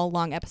and they're all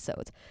long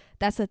episodes.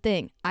 That's the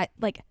thing. I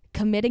like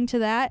committing to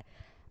that.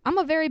 I'm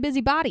a very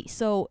busy body.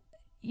 So,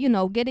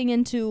 getting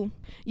into,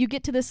 you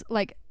get to this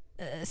like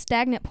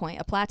stagnant point,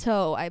 a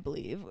plateau, I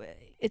believe.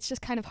 It's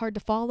just kind of hard to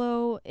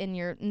follow and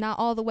you're not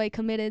all the way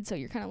committed. So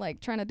you're kind of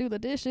like trying to do the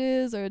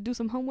dishes or do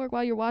some homework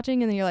while you're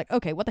watching. And then you're like,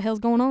 okay, what the hell's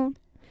going on?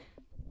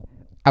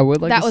 I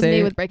would like That to was say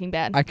me with Breaking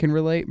Bad. I can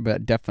relate,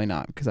 but definitely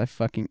not because I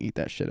fucking eat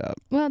that shit up.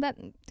 Well, that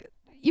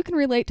you can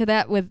relate to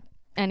that with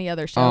any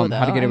other show, though.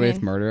 How to Get I Away mean,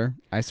 with Murder.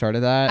 I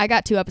started that. I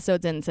got 2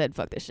 episodes in and said,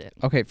 fuck this shit.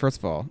 Okay, first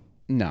of all,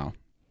 no,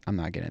 I'm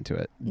not getting into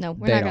it. No,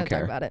 we're They not don't going to talk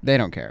care. about it. They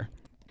don't care.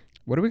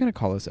 What are we going to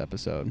call this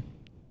episode?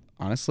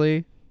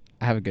 Honestly,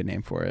 I have a good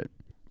name for it.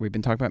 We've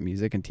been talking about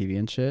music and TV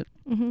and shit.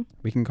 Mm-hmm.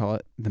 We can call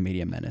it The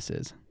Media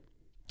Menaces.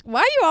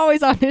 Why are you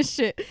always on this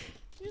shit?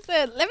 You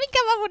said, let me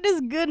come up with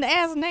this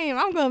good-ass name.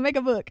 I'm going to make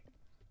a book.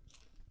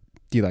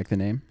 Do you like the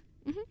name?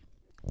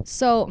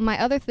 So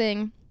my other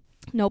thing,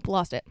 nope,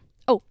 lost it.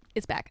 Oh,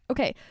 it's back.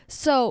 Okay,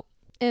 so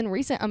in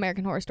recent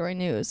American Horror Story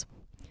news,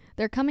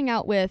 they're coming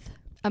out with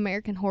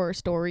American Horror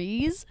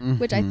Stories,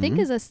 which I think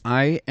is a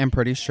I am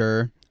pretty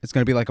sure it's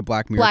going to be like a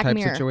Black Mirror Black type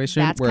Mirror.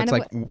 situation That's where kind it's of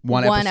like what-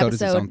 one one episode is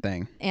its episode. own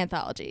thing.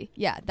 anthology.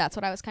 Yeah, that's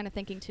what I was kind of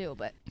thinking too,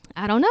 but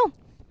I don't know.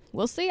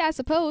 we'll see, I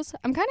suppose.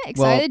 I'm kind of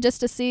excited just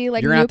to see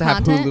like you're new gonna have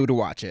to content. have Hulu to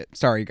watch it.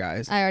 Sorry,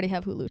 guys. I already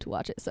have Hulu to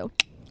watch it, so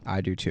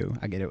I do too.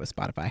 I get it with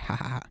Spotify. Ha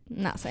ha ha.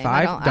 I'm not saying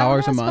I don't $5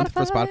 a have month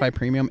for Spotify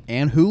Premium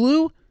and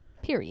Hulu.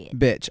 Period.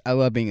 Bitch, I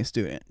love being a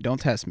student. Don't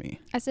test me.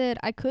 I said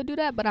I could do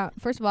that, but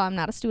first of all, I'm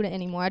not a student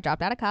anymore. I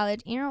dropped out of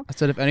college. I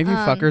said if any of you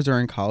fuckers are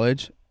in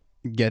college,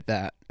 get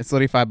that. It's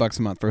literally $5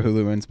 a month for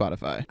Hulu and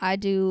Spotify. I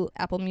do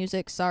Apple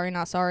Music. Sorry,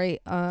 not sorry.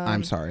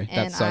 I'm sorry.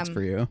 That sucks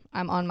for you.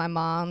 I'm on my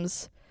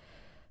mom's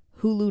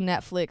Hulu,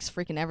 Netflix,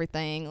 freaking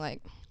everything.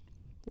 Like,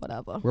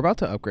 whatever. We're about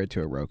to upgrade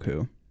to a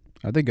Roku.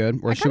 Are they good?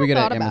 Or should we get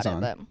it at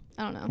Amazon? It, but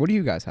I don't know. What do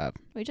you guys have?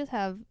 We just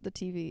have the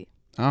TV.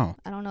 Oh.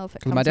 I don't know if it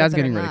Because comes my dad's with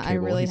it getting or rid not. of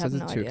cable. I really He have says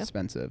no it's too idea.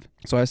 expensive.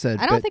 So I said,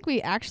 I don't think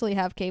we actually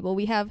have cable.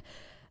 We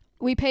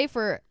pay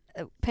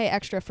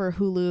extra for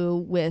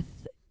Hulu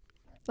with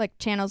like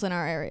channels in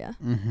our area.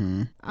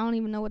 Mm-hmm. I don't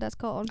even know what that's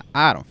called.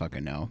 I don't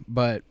fucking know.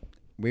 But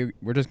we're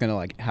just going to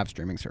like have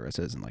streaming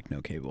services and like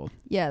no cable.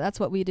 Yeah, that's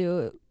what we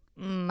do,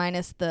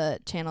 minus the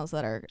channels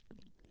that are,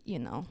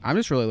 I'm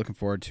just really looking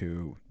forward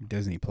to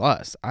Disney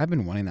Plus. I've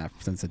been wanting that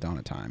since the dawn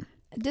of time.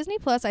 Disney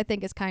Plus, I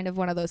think, is kind of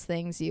one of those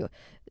things you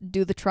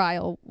do the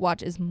trial,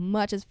 watch as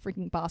much as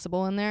freaking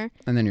possible in there,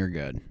 And then you're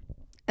good.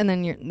 and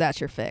then that's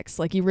your fix.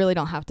 Like, you really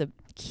don't have to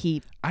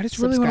keep. I just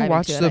really want to subscribing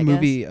watch to it, the I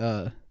movie.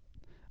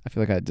 I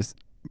feel like I just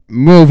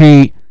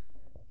movie.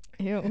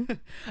 Ew.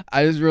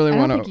 I just really I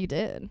want don't think to. you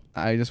did.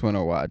 I just want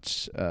to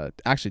watch.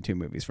 Actually, 2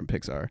 movies from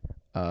Pixar.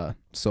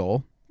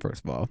 Soul,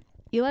 first of all,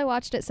 Eli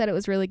watched it, said it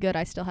was really good.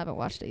 I still haven't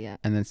watched it yet.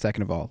 and then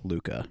second of all,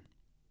 Luca.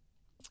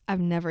 I've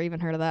never even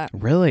heard of that.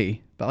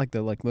 Really? About like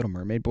the Little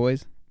Mermaid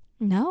boys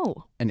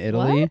No. in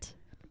Italy. What?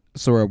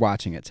 So we're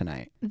watching it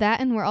tonight.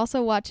 That, and we're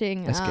also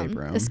watching Escape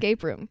Room.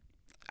 Escape Room.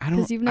 I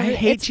don't. you've I never-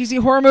 hate it's- cheesy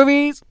horror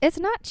movies. It's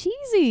not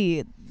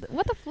cheesy.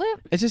 What the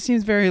flip? It just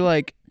seems very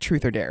like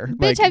Truth or Dare.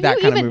 Bitch, like, that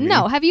kind of movie.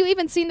 have you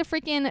even seen the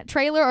freaking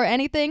trailer or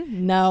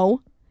anything?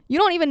 No. You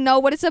don't even know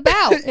what it's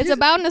about. It's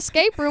about an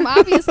escape room,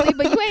 obviously,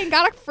 but you ain't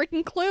got a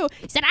freaking clue.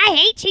 You said, I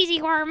hate cheesy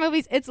horror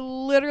movies. It's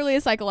literally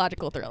a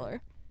psychological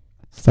thriller.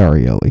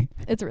 Sorry, Ellie.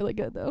 It's really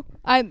good, though.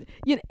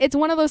 It's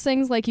one of those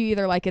things, like, you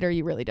either like it or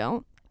you really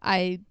don't.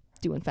 I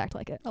do, in fact,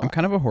 like it a I'm lot.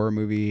 kind of a horror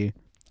movie.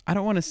 I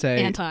don't want to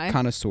say Anti.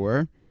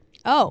 connoisseur,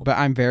 Oh. but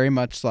I'm very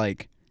much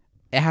like,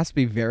 it has to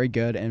be very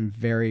good and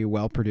very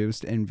well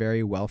produced and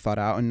very well thought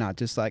out, and not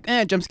just like,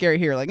 jump scary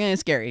here, like,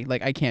 scary.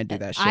 Like, I can't do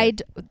that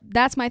shit.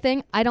 That's my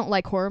thing. I don't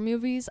like horror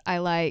movies. I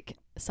like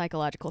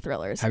psychological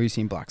thrillers. Have you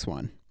seen Black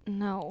Swan?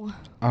 No.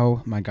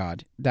 Oh my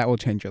God, that will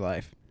change your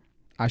life.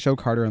 I showed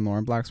Carter and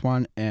Lauren Black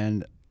Swan,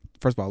 and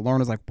first of all, Lauren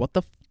was like, what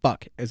the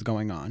fuck is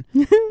going on?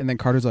 And then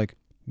Carter's like,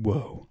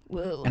 whoa.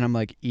 Whoa. And I'm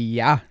like,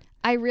 yeah.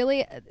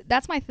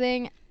 That's my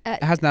thing.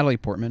 It has Natalie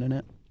Portman in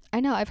it. I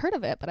know, I've heard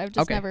of it, but I've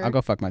just Okay, never. I'll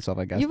go fuck myself,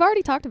 I guess. You've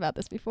already talked about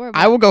this before.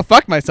 I will go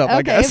fuck myself,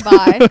 I guess.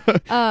 Okay,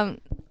 bye.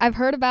 I've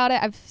heard about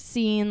it. I've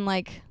seen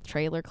like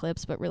trailer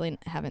clips, but really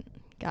haven't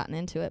gotten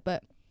into it.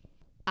 But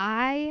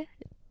I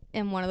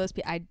am one of those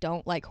people. I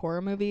don't like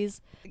horror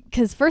movies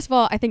because, first of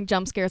all, I think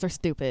jump scares are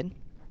stupid.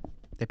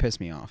 They piss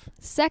me off.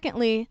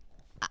 Secondly,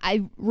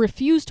 I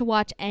refuse to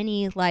watch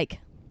any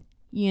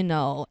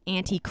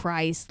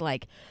Antichrist,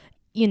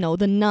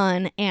 The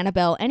Nun,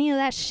 Annabelle, any of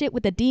that shit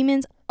with the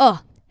demons. Ugh,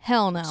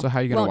 hell no. So how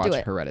are you going Won't to do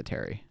watch it.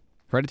 Hereditary?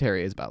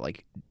 Hereditary is about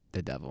like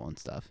the devil and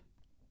stuff.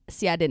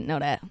 See, I didn't know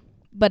that.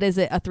 But is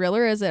it a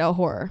thriller or is it a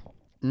horror?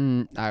 I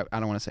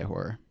don't want to say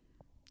horror.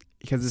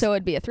 Because So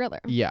it'd be a thriller.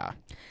 yeah.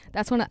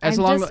 That's when It's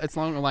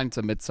along the lines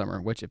of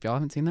Midsummer, which if y'all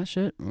haven't seen that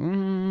shit,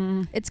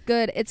 it's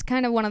good. It's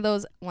kind of one of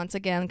those, once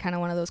again, kind of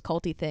one of those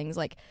culty things.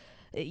 Like,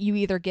 you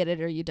either get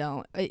it or you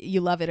don't. You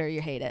love it or you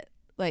hate it.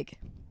 Like,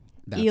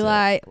 that's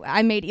Eli, it.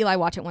 I made Eli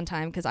watch it one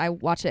time because I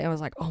watched it and I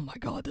was like, oh my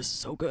God, this is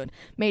so good.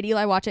 Made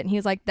Eli watch it and he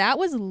was like, that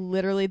was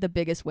literally the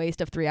biggest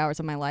waste of 3 hours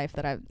of my life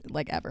that I've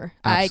ever.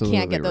 I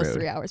can't get those rude.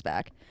 3 hours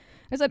back.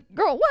 I said,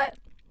 girl, what?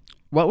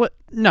 What?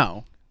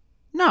 No.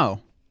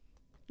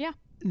 Yeah.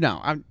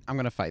 No, I'm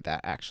gonna fight that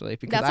actually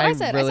because That's what I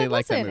said. really I said,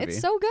 like that listen, movie.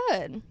 it's so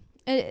good.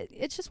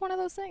 It's just one of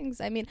those things.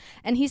 I mean,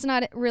 and he's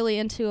not really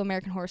into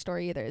American Horror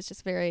Story either. It's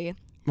just very.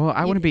 Well,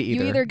 I wouldn't be you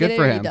either. either Good get it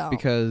for or you him don't.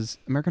 because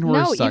American Horror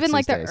No, sucks even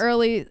like these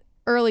the days.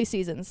 early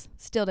seasons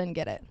still didn't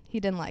get it. He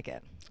didn't like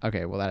it.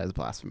 Okay, well that is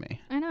blasphemy.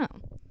 I know.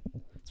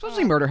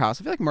 Especially Murder House.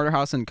 I feel like Murder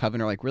House and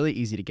Coven are like really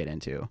easy to get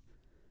into.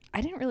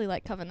 I didn't really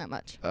like Coven that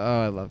much.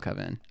 Oh, I love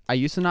Coven. I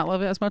used to not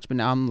love it as much, but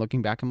now I'm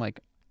looking back. I'm like,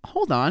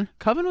 hold on,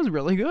 Coven was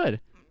really good.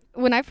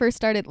 When I first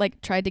started,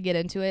 tried to get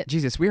into it.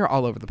 Jesus, we are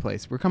all over the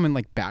place. We're coming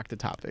back to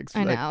topics.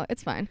 I Like, know,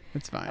 it's fine.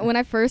 it's fine. When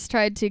I first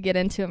tried to get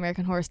into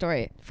American Horror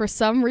Story, for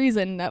some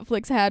reason,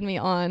 Netflix had me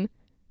on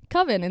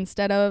Coven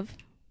instead of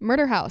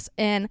Murder House.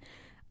 And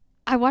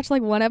I watched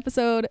one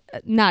episode,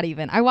 not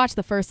even. I watched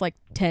the first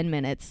 10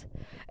 minutes.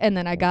 And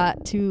then I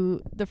got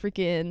to the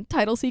freaking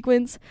title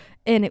sequence,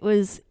 and it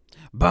was...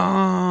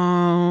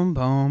 Boom,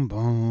 boom,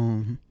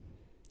 boom.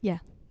 Yeah.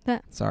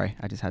 That. Sorry,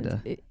 I just had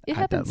to. It had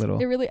happens. that little.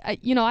 It really, I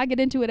get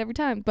into it every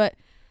time, but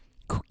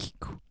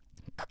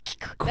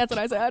that's what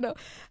I say. I know,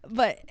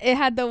 but it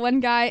had the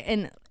one guy,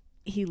 and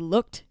he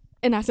looked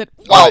And I said,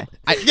 whoa.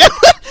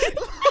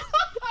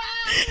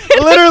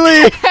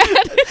 Literally.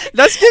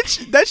 That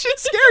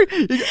shit's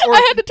scary.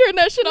 I had to turn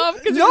that shit off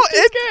because it was too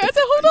scary. I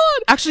said, hold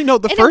on. Actually, no,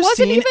 the And first it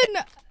wasn't scene.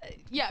 even.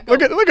 Yeah, go.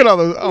 Look at all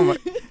those. Oh my.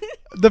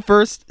 The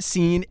first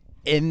scene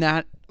in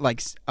that,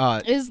 like,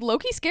 Is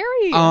Loki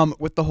scary?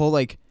 with the whole,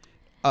 like,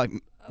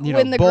 you know,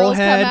 when the girls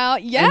come bullhead,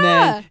 out. Yeah. And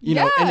then, you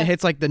know, and yeah. it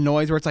hits, like, the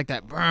noise where it's like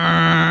that.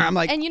 I'm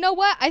like. And you know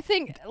what? I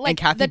think, like, and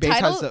Kathy the Bates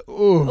title. has the.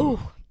 Ooh. Ooh.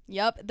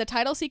 Yep. The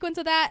title sequence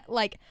of that,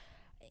 like,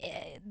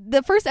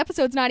 the first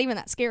episode's not even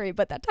that scary,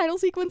 but that title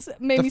sequence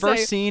made me The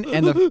first say, scene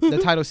and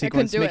the title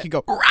sequence do make it. you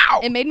go, "Row!"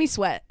 It made me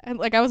sweat.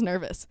 Like, I was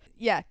nervous.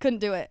 Yeah, couldn't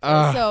do it.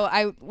 Ugh. So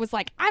I was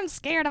like, I'm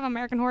scared of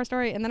American Horror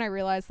Story. And then I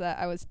realized that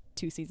I was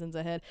 2 seasons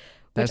ahead.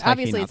 Which That's actually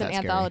obviously not it's an that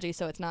scary. anthology,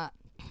 so it's not,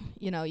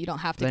 you know, you don't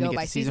have to Then you go get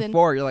by to season season.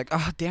 4, you're like,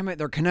 oh, damn it,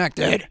 they're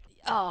connected.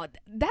 Oh,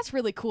 that's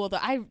really cool though.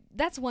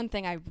 That's one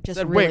thing I just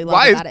Said, really wait, love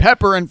why is about it.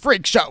 Pepper and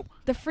Freak Show?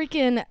 The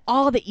freaking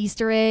all the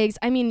Easter eggs.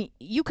 I mean,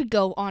 you could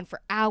go on for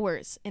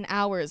hours and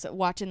hours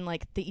watching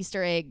like the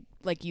Easter egg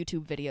like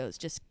YouTube videos,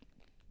 just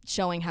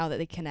showing how that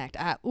they connect.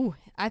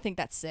 I think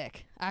that's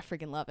sick. I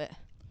freaking love it.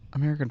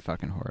 American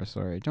fucking Horror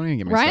Story. Don't even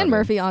get me Ryan started.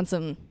 Murphy on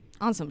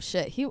some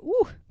shit.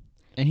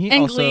 And he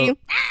and also. Glee.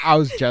 I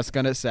was just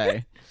gonna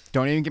say,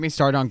 don't even get me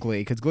started on Glee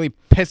because Glee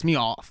pissed me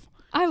off.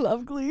 I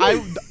love Glee. Me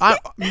too.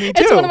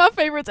 It's one of my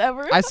favorites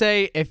ever. I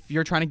say if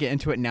you're trying to get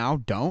into it now,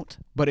 don't.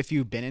 But if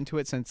you've been into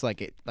it since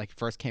like it like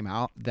first came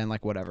out, then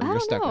like whatever, I you're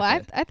don't stuck know.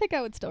 with it. I think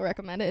I would still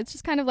recommend it. It's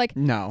just kind of like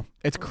No,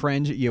 it's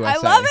cringe USA.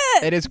 I love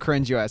it. It is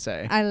cringe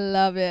USA. I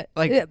love it.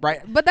 Like,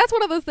 right- But that's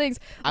one of those things.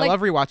 I Like,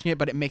 love rewatching it,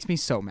 but it makes me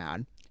so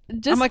mad.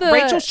 just I'm like, the,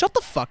 Rachel, shut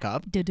the fuck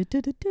up.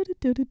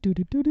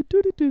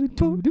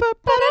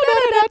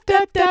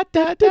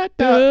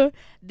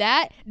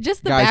 That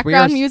just the Guys, we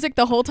background are music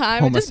the whole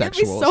time. It just gets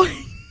me so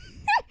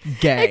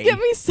Gay. It get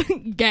me so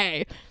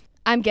gay.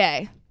 I'm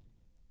gay.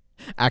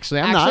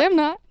 Actually, I'm Actually, not. I'm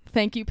not.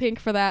 Thank you, Pink,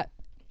 for that.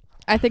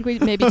 I think we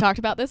maybe talked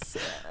about this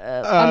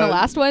on the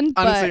last one.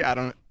 Honestly, but I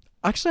don't.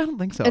 Actually, I don't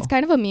think so. it's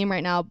kind of a meme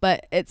right now,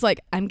 but it's like,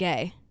 I'm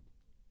gay.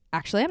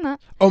 Actually, I'm not.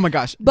 Oh my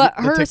gosh. But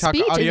the her TikTok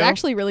speech is audio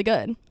actually really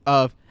good.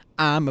 of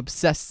I'm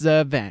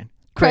obsessive and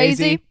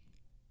Crazy.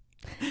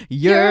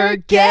 You're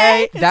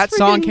gay. It's That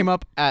song freaking- came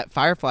up at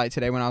Firefly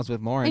today when I was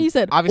with Lauren. And you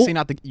said, obviously "Oh."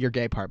 not the you're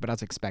gay part, but I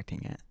was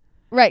expecting it.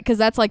 Right, because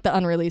that's like the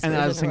unreleased And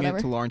version I was or singing whatever.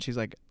 it to Lauren. She's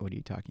like, "What are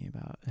you talking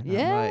about?" And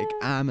Yeah. I'm like,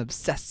 "I'm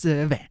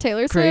obsessive and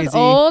Taylor crazy. Swift,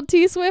 old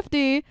T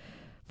Swifty.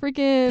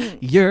 Freaking,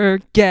 You're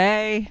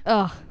gay."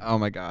 oh, Oh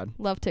my god.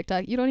 love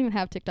TikTok. You don't even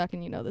have TikTok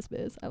and you know this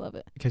biz. I love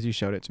it. Because you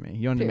showed it to me.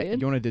 You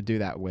Period. wanted to do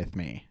that with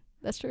me.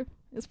 That's true.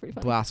 It's pretty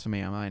fun.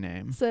 Blasphemy on my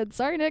name. Said,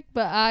 sorry, Nick,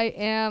 but I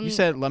am. You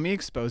said, "Let me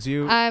expose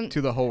you I'm-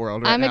 to the whole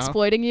world right I'm now."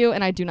 exploiting you,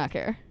 and I do not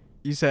care.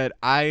 You said,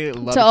 "I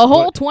love To a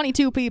whole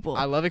 22 people.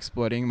 I love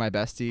exploiting my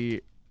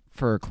bestie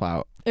for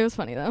clout." It was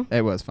funny though.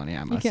 It was funny, I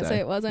You must can't say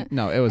it wasn't.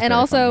 No, it was. And very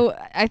also,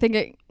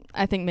 funny.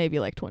 I think maybe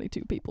like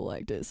 22 people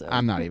liked it. So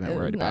I'm not even it's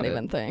worried about Not it.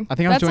 even thing. I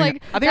think I was That's doing.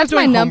 like, I think I was that's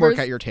my doing homework numbers.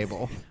 at your table.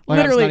 Like, that's not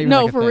Literally, even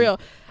no, like a for thing. real.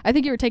 I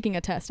think you were taking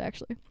a test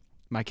actually.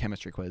 My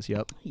chemistry quiz.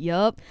 Yep.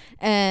 Yup.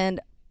 And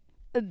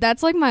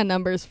that's like my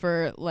numbers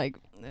for like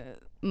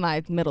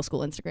my middle school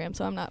Instagram,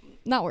 so I'm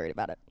not worried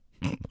about it.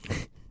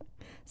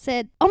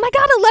 Said, oh my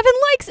god, 11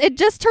 likes. It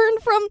just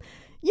turned from,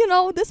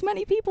 this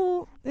many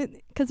people,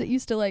 because it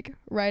used to like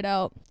write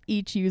out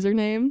each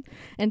username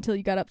until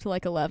you got up to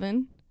like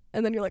 11,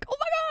 and then you're like, oh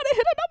my god, it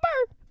hit a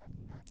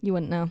number. You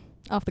wouldn't know.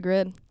 Off the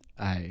grid.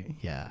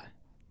 Yeah.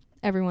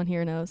 Everyone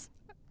here knows.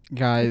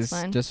 Guys, It's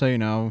fine. just so you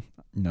know,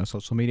 no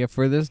social media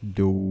for this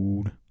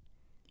dude.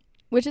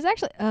 Which is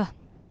actually,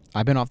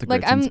 I've been off the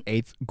Like, grid since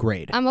 8th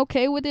grade. I'm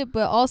okay with it,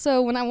 but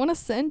also when I want to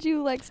send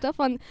you like stuff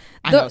on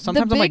I know.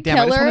 Sometimes I'm like, big damn,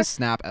 I just killer- want to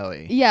snap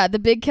Ellie. Yeah, the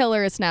big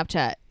killer is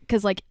Snapchat.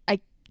 Because, like, I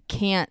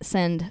can't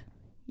send,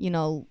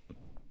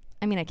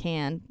 I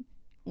can,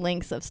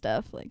 links of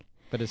stuff. Like,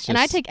 But it's just. and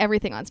I take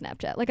everything on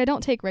Snapchat. Like, I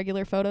don't take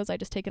regular photos. I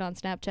just take it on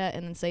Snapchat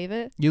and then save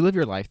it. You live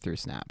your life through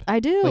Snap. I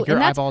do. Like, your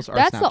and eyeballs are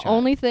that's Snapchat. the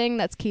only thing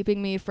that's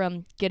keeping me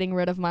from getting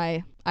rid of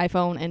my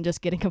iPhone and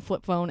just getting a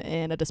flip phone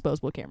and a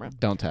disposable camera.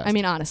 Don't test. I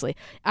mean, honestly,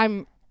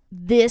 I'm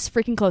this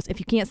freaking close. If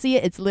you can't see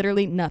it, it's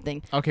literally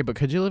nothing. Okay, but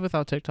could you live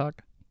without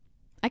TikTok?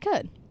 I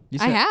could. You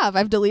I said- have.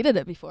 I've deleted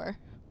it before.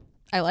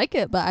 I like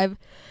it, but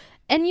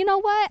and you know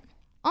what?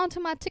 Onto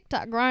my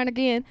TikTok grind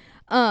again.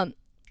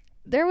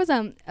 There was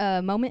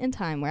a moment in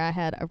time where I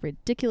had a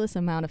ridiculous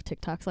amount of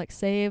TikToks like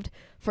saved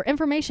for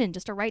information,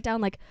 just to write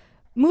down like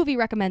movie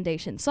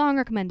recommendations, song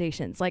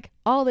recommendations, like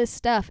all this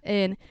stuff.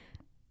 And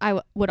I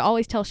would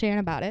always tell Shan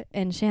about it.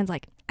 And Shan's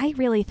like, I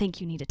really think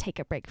you need to take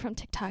a break from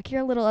TikTok.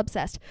 You're a little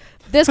obsessed.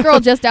 This girl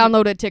just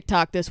downloaded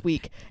TikTok this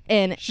week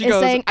and She is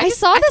goes, saying, I I just-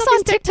 saw I this saw on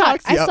these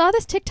TikTok. TikToks." I Yep. saw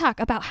this TikTok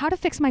about how to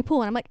fix my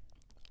pool. And I'm like,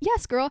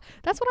 yes, girl.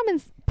 That's what I've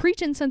been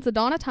preaching since the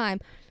dawn of time.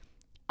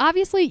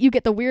 Obviously, you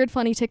get the weird,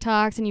 funny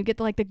TikToks and you get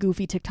the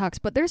goofy TikToks,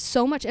 but there's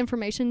so much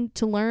information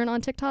to learn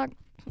on TikTok.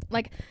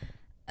 Like,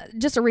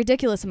 just a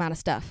ridiculous amount of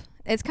stuff.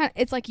 It's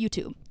like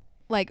YouTube.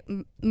 Like,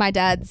 my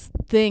dad's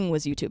thing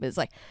was YouTube. It's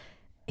like,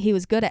 he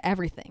was good at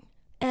everything.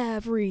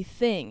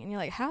 everything. And you're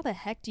like, how the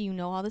heck do you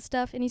know all this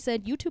stuff? And he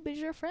said, YouTube is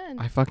your friend.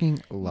 I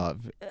fucking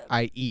love.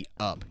 I eat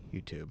up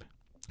YouTube.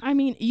 I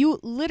mean, you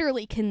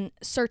literally can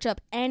search up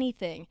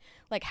anything,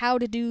 like how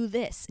to do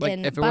this, Like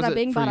and if it bada wasn't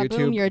bing, for bada YouTube,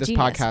 boom, you're a this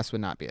genius. podcast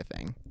would not be a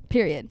thing.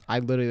 Period. I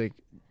literally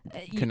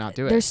could not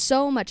do it. There's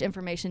so much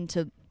information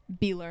to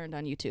be learned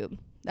on YouTube.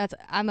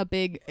 I'm a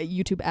big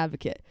YouTube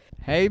advocate.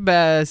 Hey,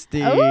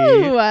 bestie.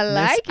 Oh, I Miss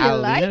like it.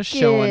 Alina Like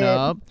showing it.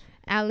 up.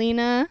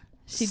 Alina,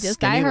 she just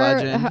Skinny dyed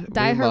legend.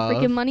 her We love.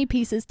 freaking money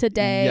pieces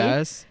today.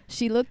 Yes.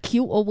 She looked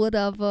cute or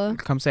whatever.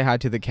 Come say hi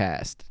to the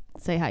cast.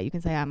 Say hi. You can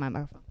say hi on my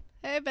microphone.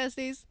 Hey,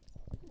 besties.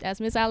 That's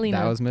Miss Alina.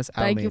 That was Miss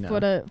Alina. Thank you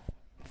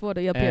for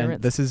the appearance.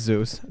 And this is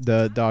Zeus,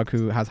 the dog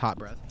who has hot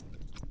breath.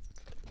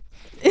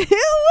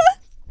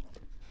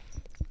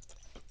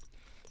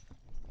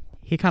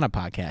 He kind of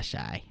podcast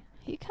shy.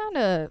 He kind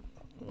of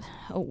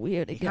a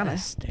weird guy. Kind of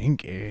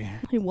stinky.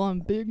 He one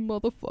big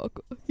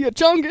motherfucker. He a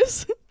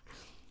chungus.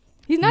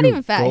 He's not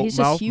even fat. He's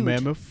just huge.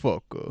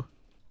 Motherfucker.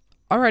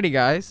 Alrighty,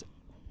 guys.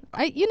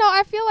 I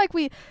feel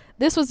like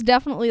this was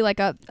definitely like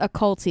a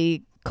cult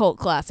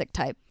classic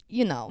type.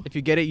 If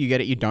you get it, you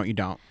get it. You don't, you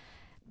don't.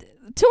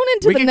 Tune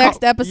into We the can next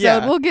call- episode.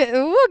 yeah.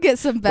 We'll get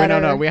some better.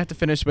 Wait, no. We have to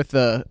finish with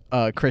the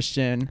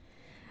Christian.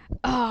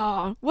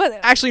 Oh, what?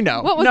 Actually,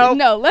 no. What was no. it?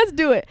 No, let's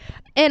do it.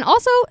 And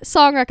also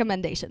song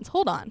recommendations.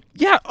 Hold on.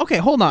 Yeah. Okay.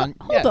 Hold on.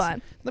 Hold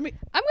on. Let me.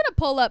 I'm gonna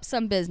pull up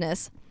some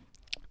business.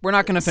 We're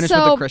not gonna finish with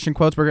So- the Christian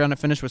quotes. We're gonna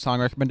finish with song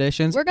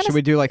recommendations. We're gonna Should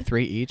we do like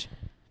 3 each?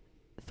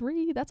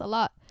 3. That's a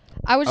lot.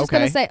 I was just Okay.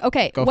 gonna say.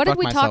 Okay. Go What did fuck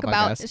we talk myself, I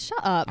about? guess. Shut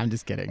up. I'm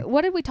just kidding.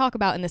 What did we talk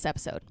about in this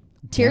episode?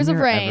 Tears Damn of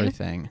near Rain.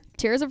 Everything.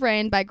 Tears of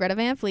Rain by Greta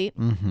Van Fleet.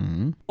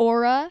 Mm-hmm.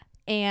 Aura,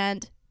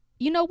 and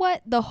you know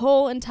what? The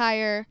whole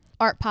entire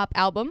art pop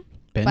album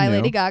Been by new.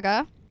 Lady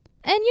Gaga.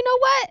 And you know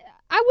what?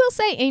 I will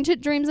say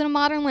Ancient Dreams in a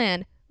Modern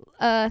Land.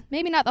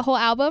 Maybe not the whole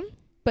album,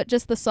 but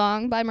just the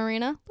song by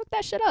Marina. Look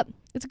that shit up.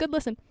 It's a good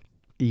listen.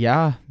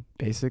 Yeah.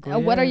 Basically.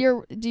 What are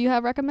it. do you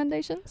have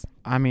recommendations?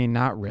 I mean,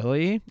 not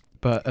really.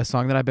 But a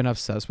song that I've been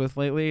obsessed with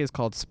lately is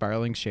called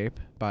Spiraling Shape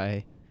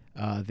by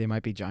They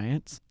Might Be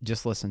Giants.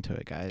 Just listen to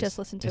it, guys. Just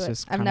listen to It's it.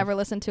 just I've kind never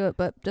listened to it,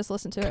 but just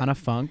listen to it. Kind of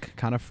funk,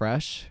 kind of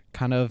fresh,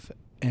 kind of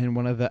in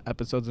one of the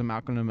episodes of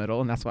Malcolm in the Middle,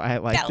 and that's why I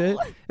liked it.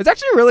 It's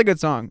actually a really good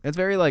song. It's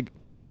very like,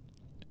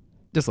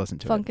 just listen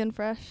to Funk and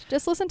fresh.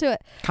 Just listen to it.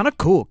 it. Kind of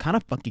cool, kind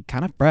of funky,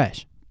 kind of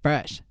fresh,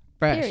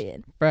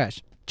 Period.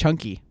 fresh,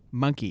 chunky,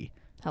 monkey.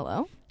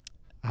 Hello?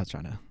 I was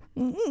trying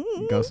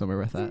to go somewhere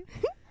with that.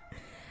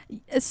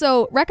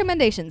 So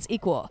recommendations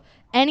equal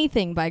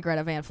anything by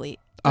Greta Van Fleet.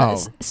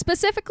 Oh.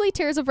 Specifically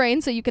Tears of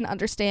Rain, so you can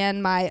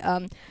understand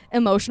my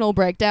emotional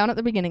breakdown at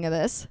the beginning of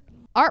this.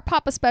 Art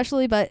pop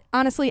especially, but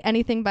honestly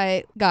anything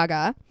by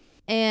Gaga.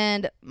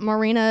 And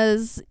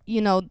Marina's,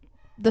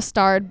 the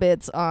starred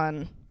bits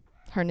on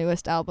her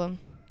newest album.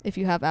 If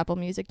you have Apple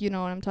Music, you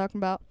know what I'm talking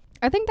about.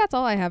 I think that's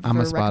all I have I'm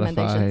for a Spotify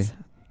recommendations.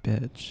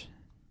 bitch.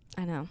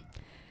 I know.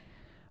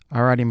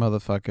 Alrighty,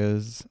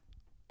 motherfuckers.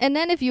 And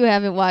then if you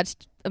haven't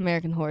watched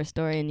American Horror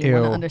Story and you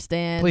want to Ew.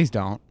 understand, Please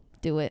don't.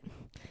 do it.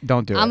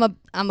 Don't do it.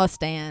 I'm a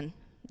stan.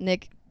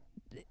 Nick.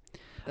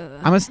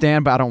 I'm a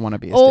stan, but I don't want to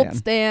be a Old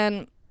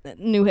stan. stan,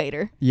 new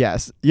hater.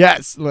 Yes,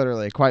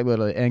 literally, quite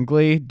literally. And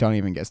Glee, don't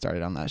even get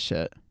started on that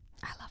shit.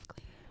 I love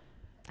Glee.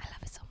 I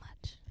love it so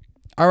much.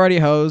 Alrighty,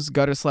 hoes,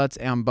 gutter sluts,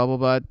 and bubble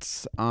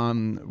butts.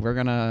 We're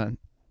gonna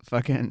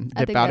fucking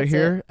I dip think out of that's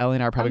here. Ellie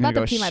and I are probably I'm gonna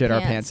about go to pee my shit our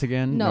pants. pants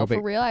again. No, big,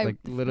 for real. I like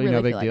literally really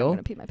no big feel like deal. I'm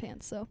gonna pee my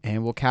pants. So.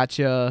 And we'll catch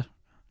you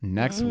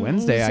next Mm,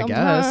 Wednesday, I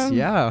guess. sometime.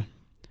 Yeah.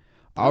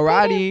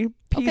 Alrighty.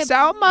 Peace Okay,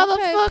 out, okay,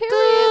 motherfuckers.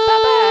 period.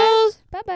 Bye-bye.